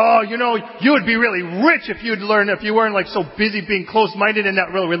 Like, you would be really rich if you weren't like so busy being close-minded in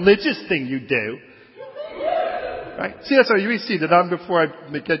that real religious thing you do. Right? See, that's how you see that before I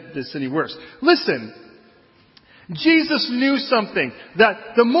make this any worse. Listen. Jesus knew something,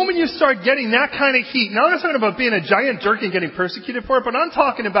 that the moment you start getting that kind of heat, now I'm not talking about being a giant jerk and getting persecuted for it, but I'm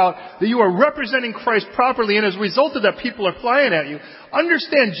talking about that you are representing Christ properly, and as a result of that, people are flying at you.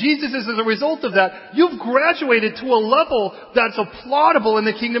 Understand, Jesus is as a result of that, you've graduated to a level that's applaudable in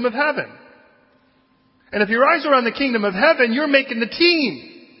the kingdom of heaven. And if your eyes are on the kingdom of heaven, you're making the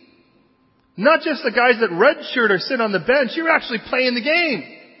team. Not just the guys that redshirt or sit on the bench, you're actually playing the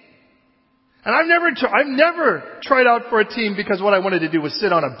game. And I've never tried out for a team because what I wanted to do was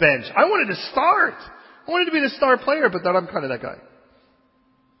sit on a bench. I wanted to start. I wanted to be the star player, but then I'm kind of that guy.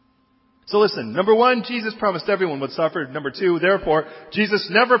 So listen, number one, Jesus promised everyone would suffer. Number two, therefore, Jesus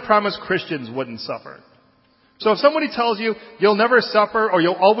never promised Christians wouldn't suffer. So if somebody tells you you'll never suffer or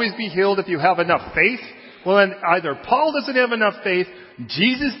you'll always be healed if you have enough faith, well then either Paul doesn't have enough faith,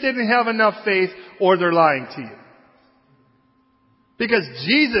 Jesus didn't have enough faith, or they're lying to you. Because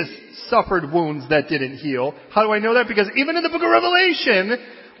Jesus suffered wounds that didn't heal. How do I know that? Because even in the book of Revelation,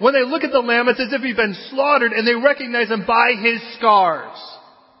 When they look at the Lamb, it's as if he's been slaughtered and they recognize him by his scars.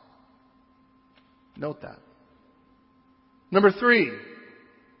 Note that. Number 3,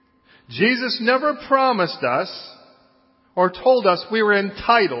 Jesus never promised us or told us we were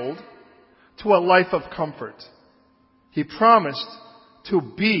entitled to a life of comfort. He promised to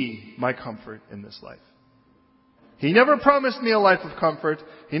be my comfort in this life. He never promised me a life of comfort.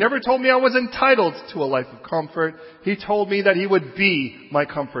 He never told me I was entitled to a life of comfort. He told me that he would be my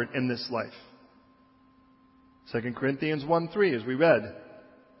comfort in this life. 2 Corinthians 1:3, as we read,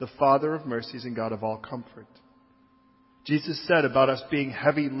 the Father of mercies and God of all comfort. Jesus said about us being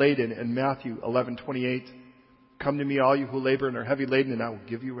heavy laden in Matthew 11:28, come to me all you who labor and are heavy laden and I will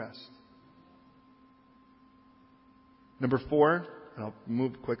give you rest. Number 4, and I'll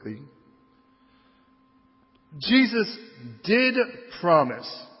move quickly. Jesus did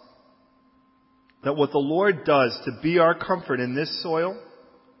promise that what the Lord does to be our comfort in this soil,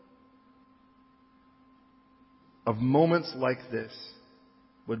 of moments like this,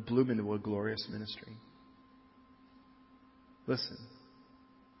 would bloom into a glorious ministry. Listen.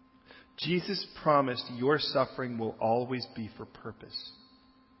 Jesus promised your suffering will always be for purpose.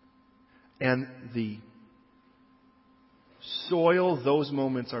 And the soil those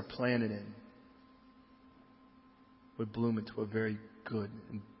moments are planted in would bloom into a very good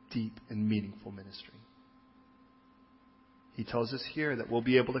and deep and meaningful ministry. He tells us here that we'll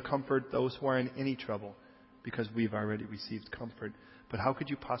be able to comfort those who are in any trouble because we've already received comfort. But how could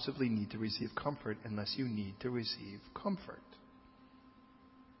you possibly need to receive comfort unless you need to receive comfort?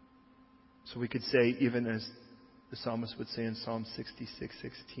 So we could say, even as the psalmist would say in Psalm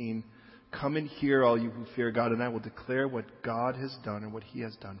 66:16, come and hear all you who fear God, and I will declare what God has done and what he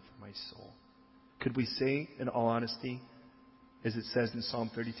has done for my soul. Could we say, in all honesty, as it says in Psalm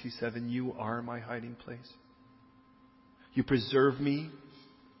 32:7, you are my hiding place. You preserve me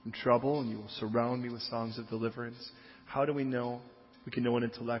from trouble, and you will surround me with songs of deliverance. How do we know? We can know it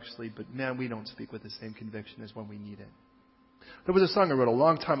intellectually, but man, we don't speak with the same conviction as when we need it. There was a song I wrote a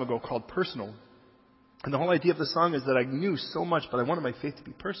long time ago called Personal. And the whole idea of the song is that I knew so much, but I wanted my faith to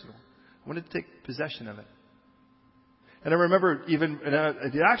be personal. I wanted to take possession of it. And I remember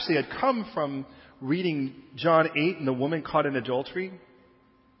it actually had come from reading John 8 and the woman caught in adultery.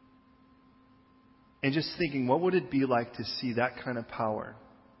 And just thinking, what would it be like to see that kind of power?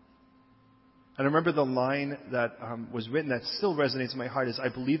 And I remember the line that was written that still resonates in my heart is, I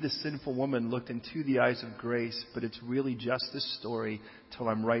believe this sinful woman looked into the eyes of grace, but it's really just a story till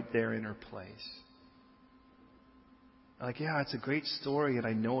I'm right there in her place. I'm like, yeah, it's a great story and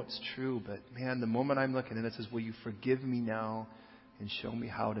I know it's true, but man, the moment I'm looking at it, it says, will you forgive me now and show me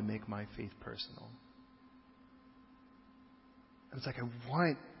how to make my faith personal? And it's like, I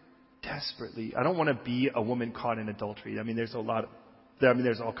want desperately, I don't want to be a woman caught in adultery.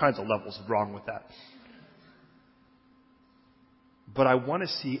 There's all kinds of levels wrong with that. But I want to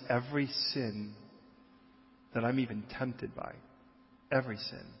see every sin that I'm even tempted by, every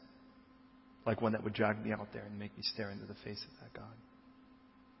sin, like one that would drag me out there and make me stare into the face of that God.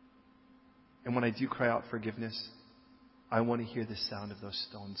 And when I do cry out forgiveness, I want to hear the sound of those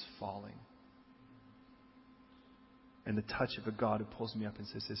stones falling. And the touch of a God who pulls me up and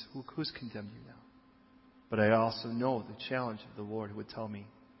says, who's condemned you now? But I also know the challenge of the Lord who would tell me,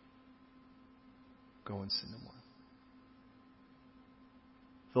 go and sin no more.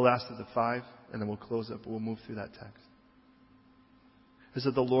 The last of the 5, and then we'll close up, we'll move through that text, is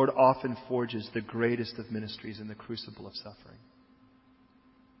that the Lord often forges the greatest of ministries in the crucible of suffering.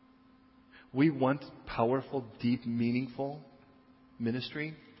 We want powerful, deep, meaningful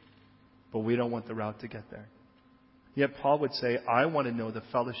ministry, but we don't want the route to get there. Yet Paul would say, I want to know the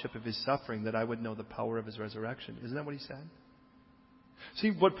fellowship of his suffering, that I would know the power of his resurrection. Isn't that what he said? See,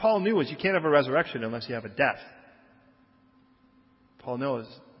 what Paul knew is you can't have a resurrection unless you have a death. Paul knows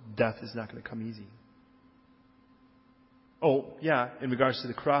death is not going to come easy. Oh, yeah, in regards to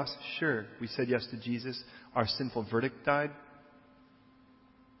the cross, sure, we said yes to Jesus. Our sinful verdict died.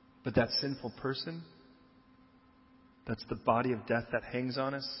 But that sinful person, that's the body of death that hangs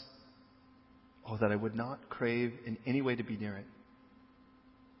on us, oh, that I would not crave in any way to be near it.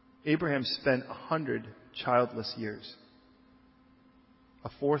 Abraham spent 100 childless years. A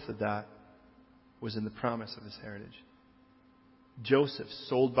fourth of that was in the promise of his heritage. Joseph,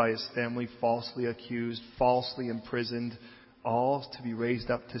 sold by his family, falsely accused, falsely imprisoned, all to be raised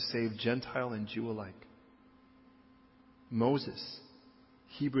up to save Gentile and Jew alike. Moses,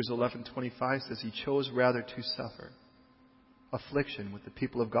 Hebrews 11:25 says he chose rather to suffer affliction with the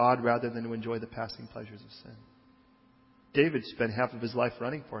people of God rather than to enjoy the passing pleasures of sin. David spent half of his life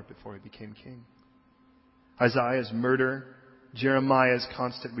running for it before he became king. Isaiah's murder Jeremiah's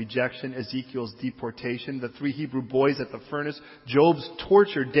constant rejection, Ezekiel's deportation, the 3 Hebrew boys at the furnace, Job's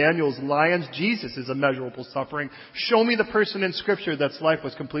torture, Daniel's lions, Jesus' immeasurable suffering. Show me the person in Scripture that's life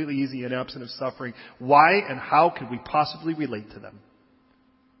was completely easy and absent of suffering. Why and how could we possibly relate to them?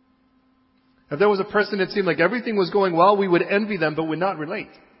 If there was a person that seemed like everything was going well, we would envy them but would not relate.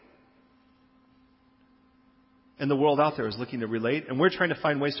 And the world out there is looking to relate, and we're trying to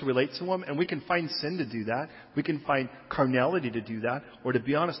find ways to relate to them, and we can find sin to do that. We can find carnality to do that. Or to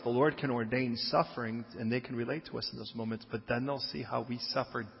be honest, the Lord can ordain suffering, and they can relate to us in those moments, but then they'll see how we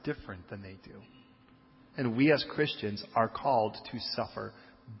suffer different than they do. And we as Christians are called to suffer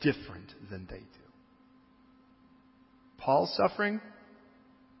different than they do. Paul's suffering,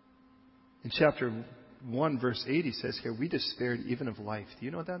 in chapter 1, verse 8, he says here, we despaired even of life. Do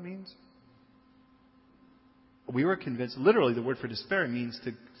you know what that means? We were convinced, literally the word for despair means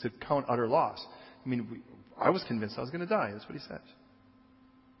to count utter loss. I mean, I was convinced I was going to die. That's what he says.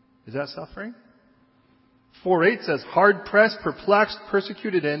 Is that suffering? 4:8 says, hard pressed, perplexed,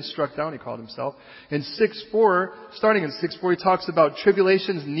 persecuted, and struck down, he called himself. In 6:4, starting in 6:4, he talks about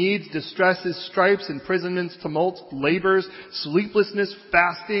tribulations, needs, distresses, stripes, imprisonments, tumults, labors, sleeplessness,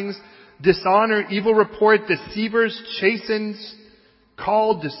 fastings, dishonor, evil report, deceivers, chastened,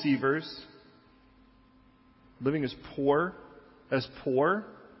 called deceivers, living as poor.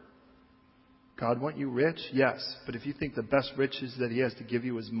 God want you rich? Yes. But if you think the best riches that He has to give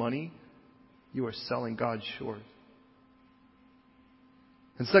you is money, you are selling God short.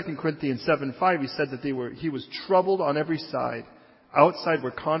 In 2 Corinthians 7:5, he said that he was troubled on every side. Outside were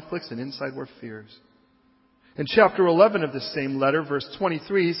conflicts and inside were fears. In chapter 11 of the same letter, verse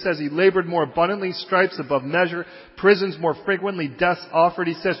 23, he says he labored more abundantly, stripes above measure, prisons more frequently, deaths offered.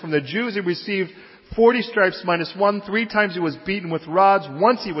 He says from the Jews he received 40 stripes minus 1. 3 times he was beaten with rods.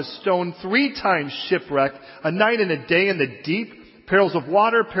 Once he was stoned. 3 times shipwrecked. A night and a day in the deep. Perils of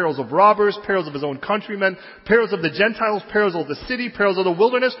water, perils of robbers, perils of his own countrymen, perils of the Gentiles, perils of the city, perils of the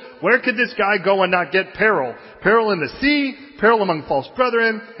wilderness. Where could this guy go and not get peril? Peril in the sea, peril among false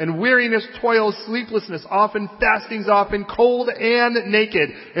brethren, and weariness, toil, sleeplessness often, fastings often, cold and naked.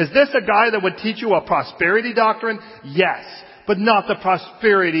 Is this a guy that would teach you a prosperity doctrine? Yes, but not the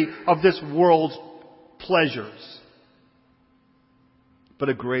prosperity of this world's pleasures, but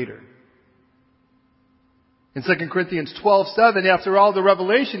a greater. In 2 Corinthians 12:7, after all the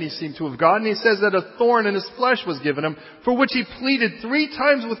revelation he seemed to have gotten, he says that a thorn in his flesh was given him, for which he pleaded 3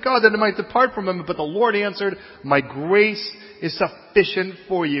 times with God that it might depart from him. But the Lord answered, my grace is sufficient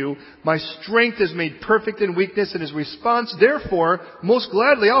for you. My strength is made perfect in weakness. And his response, therefore, most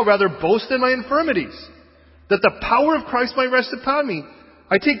gladly I'll rather boast in my infirmities, that the power of Christ might rest upon me.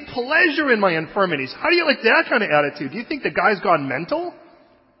 I take pleasure in my infirmities. How do you like that kind of attitude? Do you think the guy's gone mental?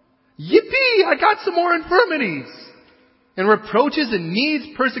 Yippee! I got some more infirmities. And reproaches and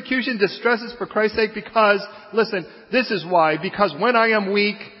needs, persecution, distresses for Christ's sake because, listen, this is why. Because when I am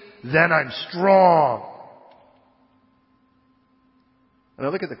weak, then I'm strong. And I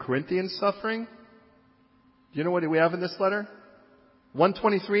look at the Corinthians suffering. Do you know what we have in this letter?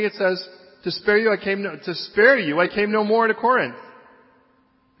 1:23 it says, to spare you I came no more to Corinth,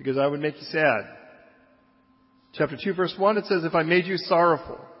 because I would make you sad. Chapter 2 verse 1 it says, if I made you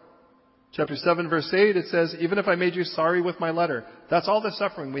sorrowful. Chapter 7 verse 8, it says, even if I made you sorry with my letter. That's all the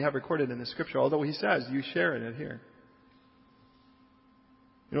suffering we have recorded in the Scripture, although he says, you share in it here.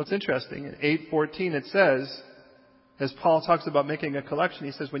 You know what's interesting? In 8:14 it says, as Paul talks about making a collection,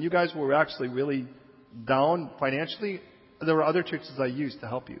 he says, when you guys were actually really down financially, there were other tricks I used to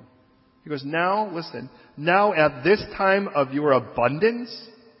help you. He goes, now, listen, now at this time of your abundance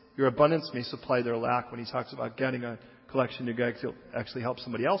may supply their lack, when he talks about getting a collection to actually help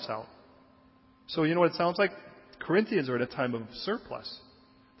somebody else out. So you know what it sounds like? Corinthians are at a time of surplus.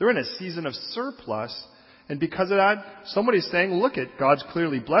 They're in a season of surplus. And because of that, somebody's saying, look it, God's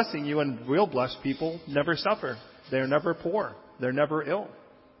clearly blessing you, and real blessed people never suffer. They're never poor. They're never ill.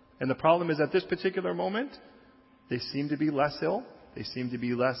 And the problem is at this particular moment, they seem to be less ill. They seem to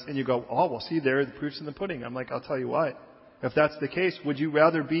be less, and you go, oh, well, see, there, the proof's in the pudding. I'm like, I'll tell you what. If that's the case, would you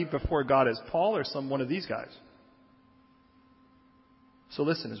rather be before God as Paul or one of these guys? So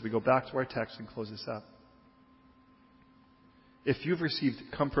listen, as we go back to our text and close this up. If you've received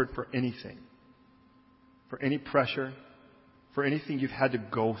comfort for anything, for any pressure, for anything you've had to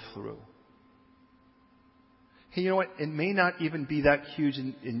go through, hey, you know what? It may not even be that huge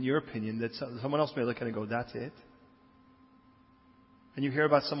in your opinion, that someone else may look at it and go, that's it? And you hear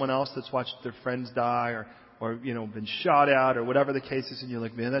about someone else that's watched their friends die or been shot at or whatever the case is, and you're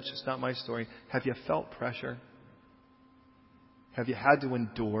like, man, that's just not my story. Have you felt pressure? Have you had to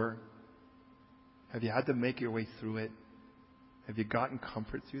endure? Have you had to make your way through it? Have you gotten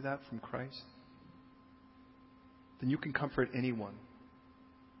comfort through that from Christ? Then you can comfort anyone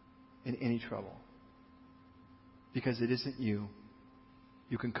in any trouble. Because it isn't you.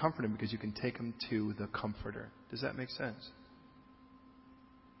 You can comfort him because you can take him to the Comforter. Does that make sense?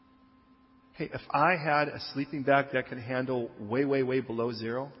 Hey, if I had a sleeping bag that can handle way, way, way below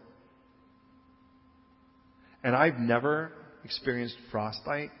zero, and I've never experienced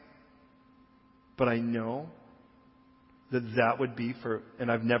frostbite, but I know that would be for,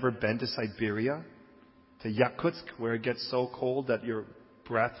 and I've never been to Siberia, to Yakutsk, where it gets so cold that your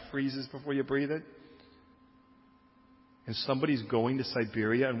breath freezes before you breathe it. And somebody's going to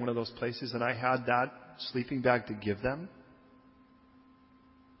Siberia in one of those places, and I had that sleeping bag to give them.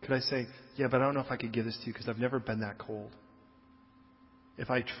 Could I say, yeah, but I don't know if I could give this to you because I've never been that cold. If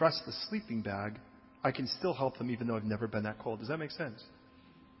I trust the sleeping bag, I can still help them even though I've never been that cold. Does that make sense?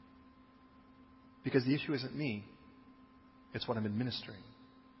 Because the issue isn't me. It's what I'm administering.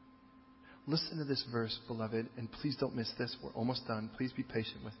 Listen to this verse, beloved, and please don't miss this. We're almost done. Please be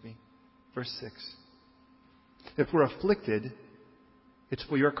patient with me. Verse 6. If we're afflicted, it's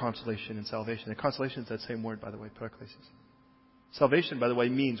for your consolation and salvation. And consolation is that same word, by the way, paraklesis. Salvation, by the way,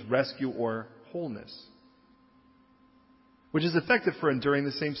 means rescue or wholeness, which is effective for enduring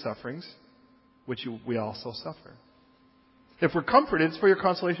the same sufferings which we also suffer. If we're comforted, it's for your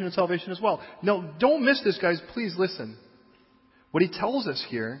consolation and salvation as well. No, don't miss this, guys. Please listen. What he tells us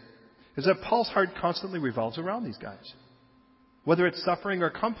here is that Paul's heart constantly revolves around these guys. Whether it's suffering or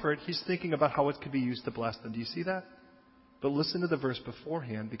comfort, he's thinking about how it could be used to bless them. Do you see that? But listen to the verse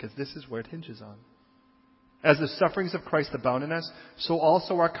beforehand, because this is where it hinges on. As the sufferings of Christ abound in us, so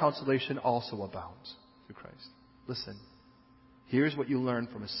also our consolation also abounds through Christ. Listen, here's what you learn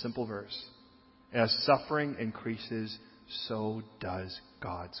from a simple verse. As suffering increases, so does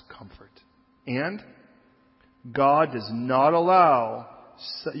God's comfort. And God does not allow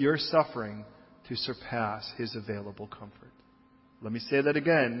your suffering to surpass His available comfort. Let me say that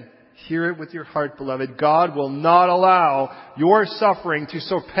again. Hear it with your heart, beloved. God will not allow your suffering to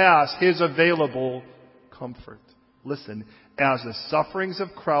surpass His available comfort. Listen, as the sufferings of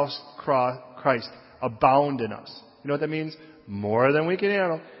Christ abound in us. You know what that means? More than we can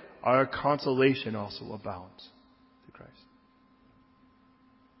handle. Our consolation also abounds through Christ.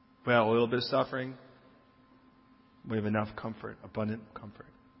 Well, a little bit of suffering. We have enough comfort, abundant comfort.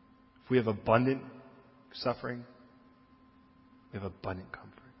 If we have abundant suffering, we have abundant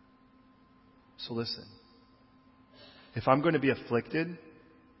comfort. So listen. If I'm going to be afflicted,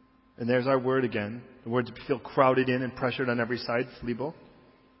 and there's our word again, the word to feel crowded in and pressured on every side, phlibo,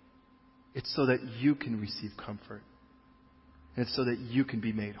 it's so that you can receive comfort. And it's so that you can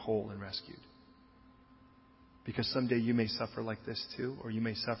be made whole and rescued. Because someday you may suffer like this too, or you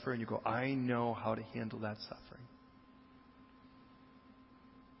may suffer and you go, I know how to handle that suffering.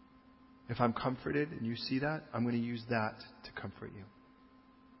 If I'm comforted and you see that, I'm going to use that to comfort you.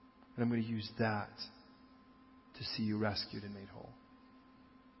 And I'm going to use that to see you rescued and made whole.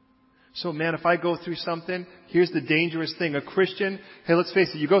 So man, if I go through something, here's the dangerous thing. A Christian, hey, let's face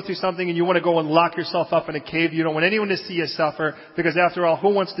it, you go through something and you want to go and lock yourself up in a cave. You don't want anyone to see you suffer, because after all,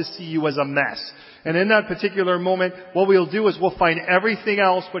 who wants to see you as a mess? And in that particular moment, what we'll do is we'll find everything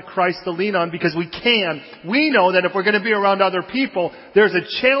else but Christ to lean on, because we can. We know that if we're going to be around other people, there's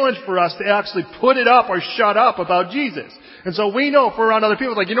a challenge for us to actually put it up or shut up about Jesus. And so we know if we're around other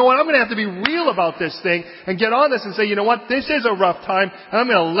people, it's like, you know what, I'm going to have to be real about this thing and get on this and say, you know what, this is a rough time, and I'm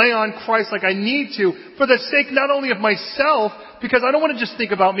going to lay on Christ like I need to, for the sake not only of myself, because I don't want to just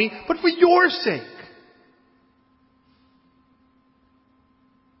think about me, but for your sake.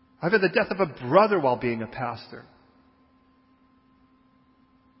 I've had the death of a brother while being a pastor.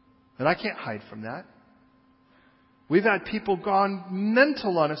 And I can't hide from that. We've had people gone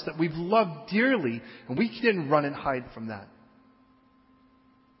mental on us that we've loved dearly, and we didn't run and hide from that.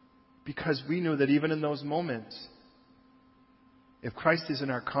 Because we knew that even in those moments, if Christ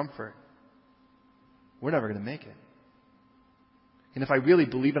isn't our comfort, we're never going to make it. And if I really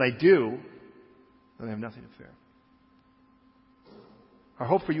believe, and I do, then I have nothing to fear. Our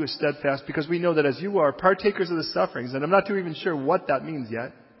hope for you is steadfast, because we know that as you are partakers of the sufferings, and I'm not too even sure what that means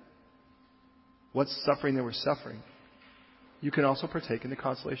yet, what suffering they were suffering, you can also partake in the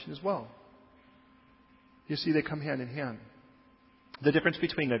consolation as well. You see, they come hand in hand. The difference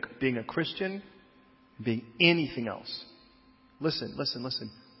between being a Christian and being anything else. Listen.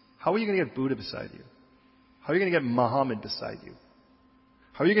 How are you going to get Buddha beside you? How are you going to get Muhammad beside you?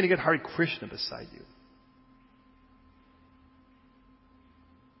 How are you going to get Hare Krishna beside you?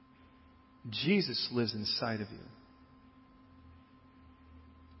 Jesus lives inside of you.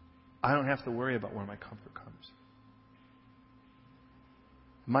 I don't have to worry about where my comfort comes.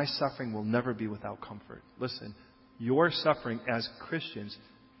 my suffering will never be without comfort. Listen, your suffering as Christians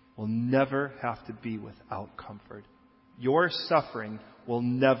will never have to be without comfort. Your suffering will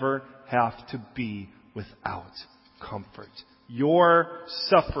never have to be without comfort. Your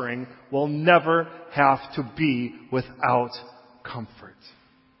suffering will never have to be without comfort.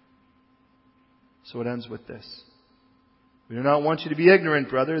 So it ends with this. We do not want you to be ignorant,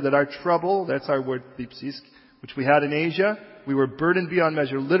 brother, that our trouble, that's our word, Thipsis, which we had in Asia, we were burdened beyond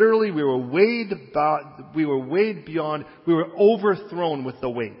measure. Literally, we were overthrown with the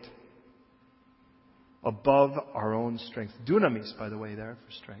weight above our own strength. Dunamis, by the way, there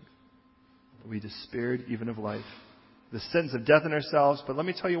for strength. We despaired even of life. The sentence of death in ourselves, but let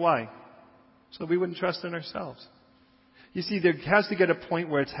me tell you why. So we wouldn't trust in ourselves. You see, there has to get a point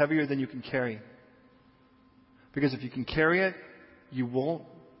where it's heavier than you can carry. Because if you can carry it, you won't.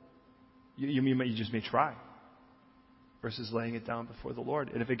 You just may try. Versus laying it down before the Lord.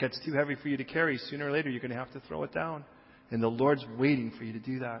 And if it gets too heavy for you to carry, sooner or later you're going to have to throw it down. And the Lord's waiting for you to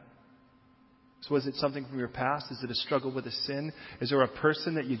do that. So is it something from your past? Is it a struggle with a sin? Is there a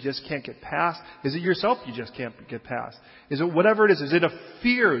person that you just can't get past? Is it yourself you just can't get past? Is it whatever it is? Is it a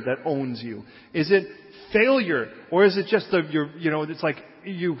fear that owns you? Is it failure? Or is it just it's like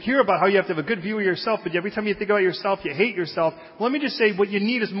you hear about how you have to have a good view of yourself, but every time you think about yourself, you hate yourself. Well, let me just say what you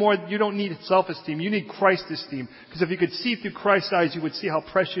need is more, you don't need self-esteem. You need Christ-esteem. Because if you could see through Christ's eyes, you would see how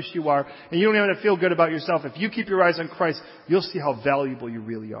precious you are. And you don't even have to feel good about yourself. If you keep your eyes on Christ, you'll see how valuable you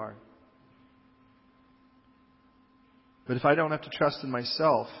really are. But if I don't have to trust in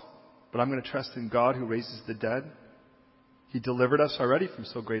myself, but I'm going to trust in God who raises the dead, He delivered us already from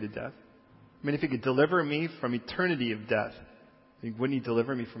so great a death. I mean, if He could deliver me from eternity of death, wouldn't He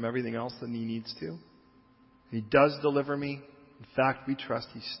deliver me from everything else that He needs to? And He does deliver me. In fact, we trust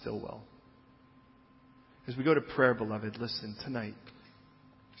He still will. As we go to prayer, beloved, listen, tonight.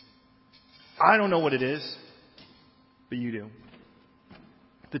 I don't know what it is, but you do.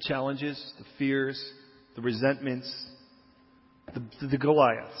 The challenges, the fears, the resentments, the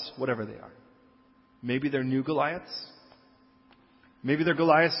Goliaths, whatever they are. Maybe they're new Goliaths. Maybe they're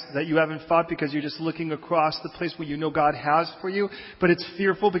Goliaths that you haven't fought because you're just looking across the place where you know God has for you, but it's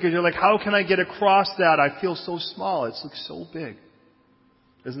fearful because you're like, how can I get across that? I feel so small. It looks so big.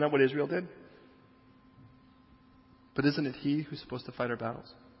 Isn't that what Israel did? But isn't it He who's supposed to fight our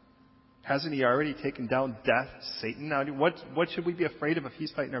battles? Hasn't He already taken down death, Satan? Now, what should we be afraid of if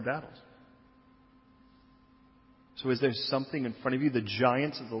He's fighting our battles? So is there something in front of you, the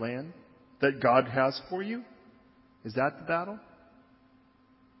giants of the land, that God has for you? Is that the battle?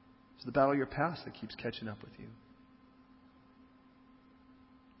 Is the battle your past that keeps catching up with you?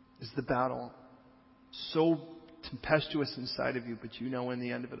 Is the battle so tempestuous inside of you, but you know in the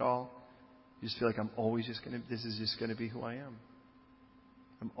end of it all, you just feel like this is just going to be who I am.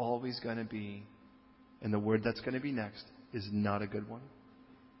 I'm always going to be, and the word that's going to be next is not a good one.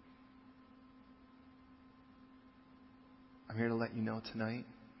 I'm here to let you know tonight,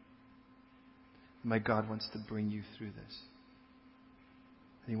 my God wants to bring you through this.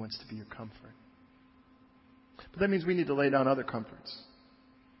 And He wants to be your comfort. But that means we need to lay down other comforts.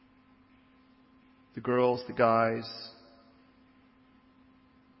 The girls, the guys,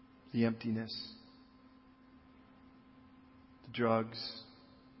 the emptiness, the drugs,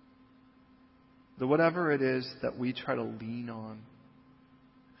 the whatever it is that we try to lean on.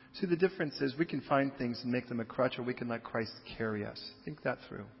 See, the difference is we can find things and make them a crutch, or we can let Christ carry us. Think that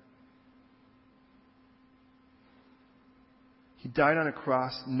through. He died on a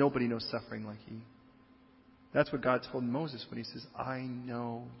cross. Nobody knows suffering like He. That's what God told Moses when He says, I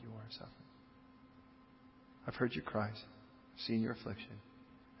know you are suffering. I've heard your cries, seen your affliction,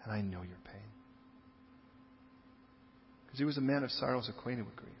 and I know your pain. Because He was a man of sorrows, acquainted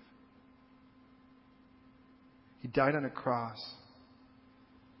with grief. He died on a cross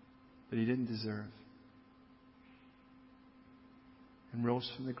that He didn't deserve, and rose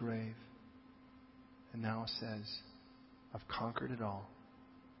from the grave, and now says, I've conquered it all.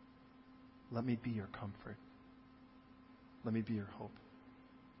 Let me be your comfort. Let me be your hope.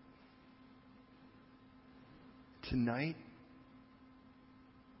 Tonight,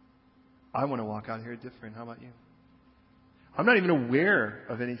 I want to walk out here different. How about you? I'm not even aware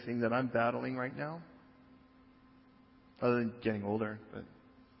of anything that I'm battling right now, other than getting older, but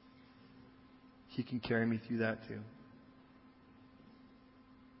He can carry me through that too.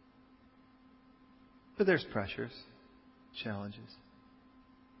 But there's pressures, challenges.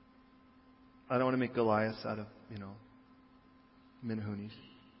 I don't want to make Goliaths out of, Minahunis.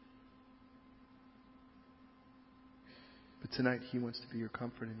 But tonight He wants to be your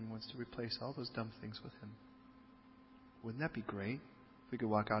comfort, and He wants to replace all those dumb things with Him. Wouldn't that be great? we could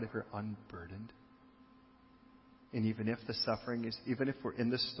walk out of here unburdened. And even if the suffering is, even if we're in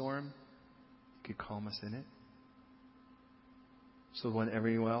the storm, you could calm us in it. So when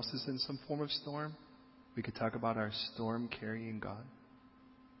everyone else is in some form of storm, we could talk about our storm-carrying God.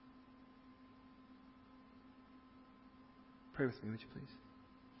 Pray with me, would you please?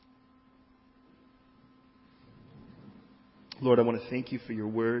 Lord, I want to thank you for your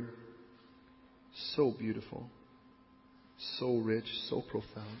word. So beautiful, so rich, so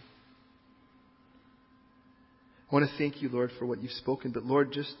profound. I want to thank you, Lord, for what you've spoken. But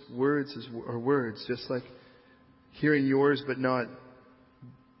Lord, just words are words. Just like hearing yours but not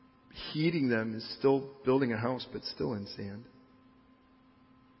heeding them is still building a house but still in sand.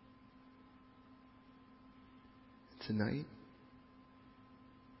 Tonight,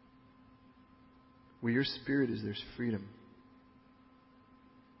 where your Spirit is, there's freedom.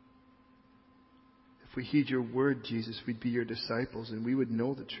 If we heed your word, Jesus, we'd be your disciples and we would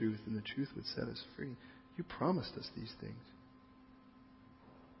know the truth and the truth would set us free. You promised us these things.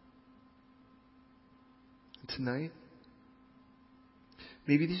 And tonight,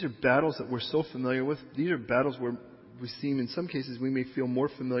 maybe these are battles that we're so familiar with. These are battles where we seem, in some cases, we may feel more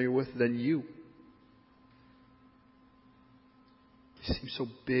familiar with than you. They seem so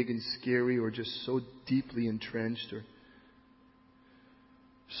big and scary or just so deeply entrenched or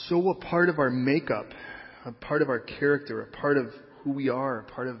so a part of our makeup, a part of our character, a part of who we are, a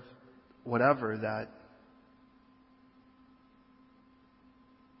part of whatever that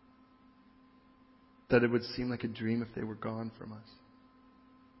it would seem like a dream if they were gone from us.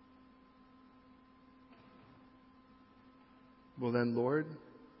 Well then, Lord,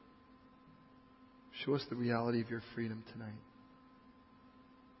 show us the reality of your freedom tonight.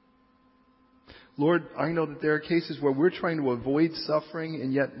 Lord, I know that there are cases where we're trying to avoid suffering,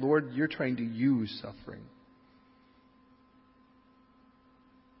 and yet, Lord, you're trying to use suffering.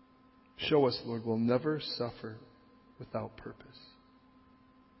 Show us, Lord, we'll never suffer without purpose.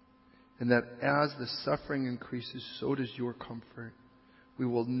 And that as the suffering increases, so does your comfort. We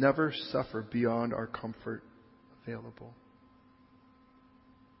will never suffer beyond our comfort available.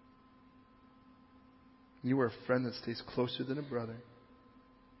 You are a friend that stays closer than a brother.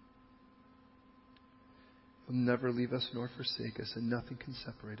 You'll never leave us nor forsake us, and nothing can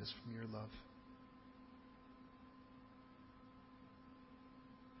separate us from your love.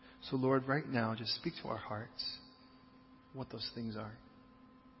 So, Lord, right now, just speak to our hearts what those things are.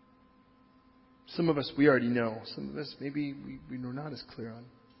 Some of us, we already know. Some of us, maybe we're not as clear on.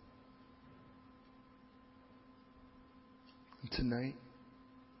 And tonight,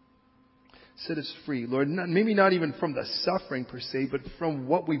 set us free, Lord. Maybe not even from the suffering per se, but from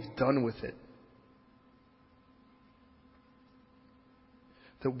what we've done with it.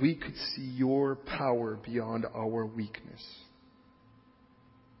 That we could see your power beyond our weakness.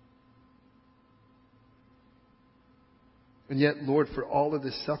 And yet, Lord, for all of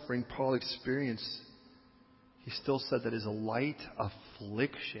this suffering Paul experienced, he still said that his light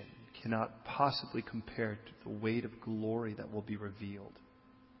affliction cannot possibly compare to the weight of glory that will be revealed.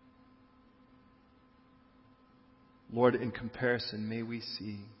 Lord, in comparison, may we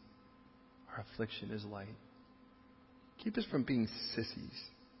see our affliction is light. Keep us from being sissies.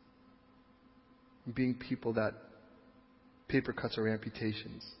 From being people that paper cuts our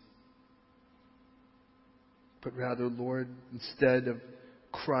amputations. But rather, Lord, instead of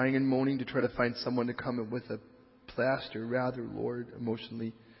crying and moaning to try to find someone to come in with a plaster, rather, Lord,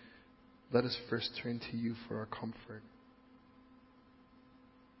 emotionally, let us first turn to you for our comfort.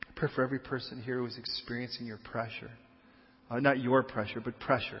 I pray for every person here who is experiencing your pressure. Not your pressure, but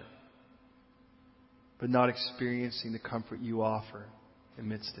pressure. But not experiencing the comfort you offer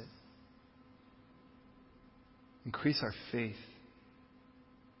amidst it. Increase our faith.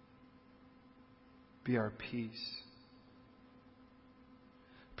 Be our peace.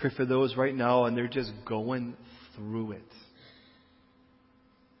 Pray for those right now and they're just going through it.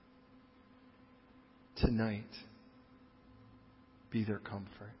 Tonight, be their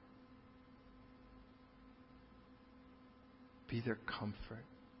comfort. Be their comfort.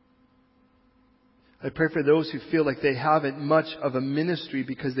 I pray for those who feel like they haven't much of a ministry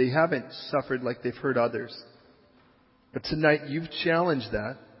because they haven't suffered like they've heard others. But tonight you've challenged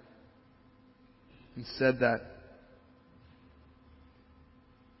that and said that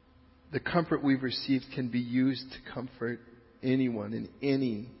the comfort we've received can be used to comfort anyone in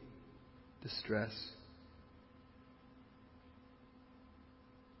any distress.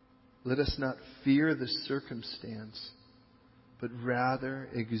 Let us not fear the circumstance, but rather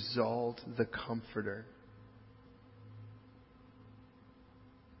exalt the Comforter.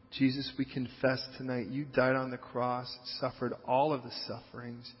 Jesus, we confess tonight you died on the cross, suffered all of the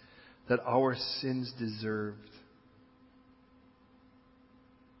sufferings that our sins deserved.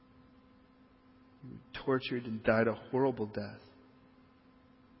 You were tortured and died a horrible death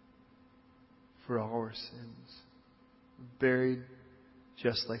for our sins. Buried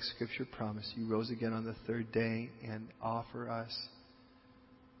just like Scripture promised. You rose again on the third day and offer us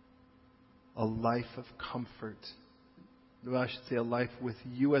a life of comfort. Well, I should say a life with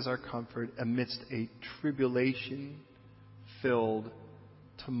you as our comfort amidst a tribulation-filled,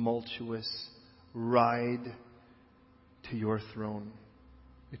 tumultuous ride to your throne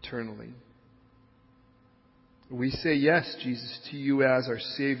eternally. We say yes, Jesus, to you as our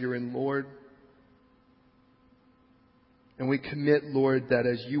Savior and Lord. And we commit, Lord, that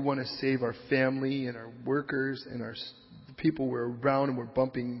as you want to save our family and our workers and the people we're around and we're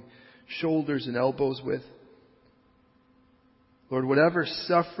bumping shoulders and elbows with, Lord, whatever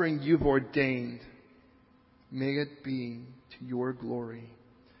suffering you've ordained, may it be to your glory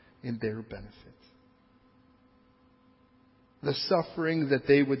and their benefit. The suffering that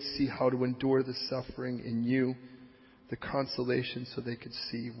they would see how to endure the suffering in you, the consolation so they could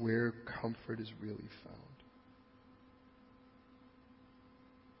see where comfort is really found.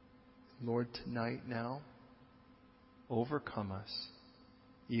 Lord, tonight now, overcome us,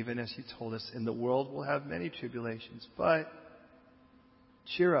 even as you told us. In the world we'll have many tribulations, but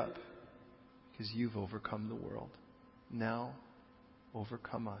cheer up, because you've overcome the world. Now,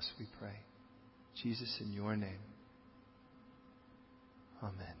 overcome us, we pray. Jesus, in your name.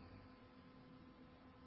 Amen.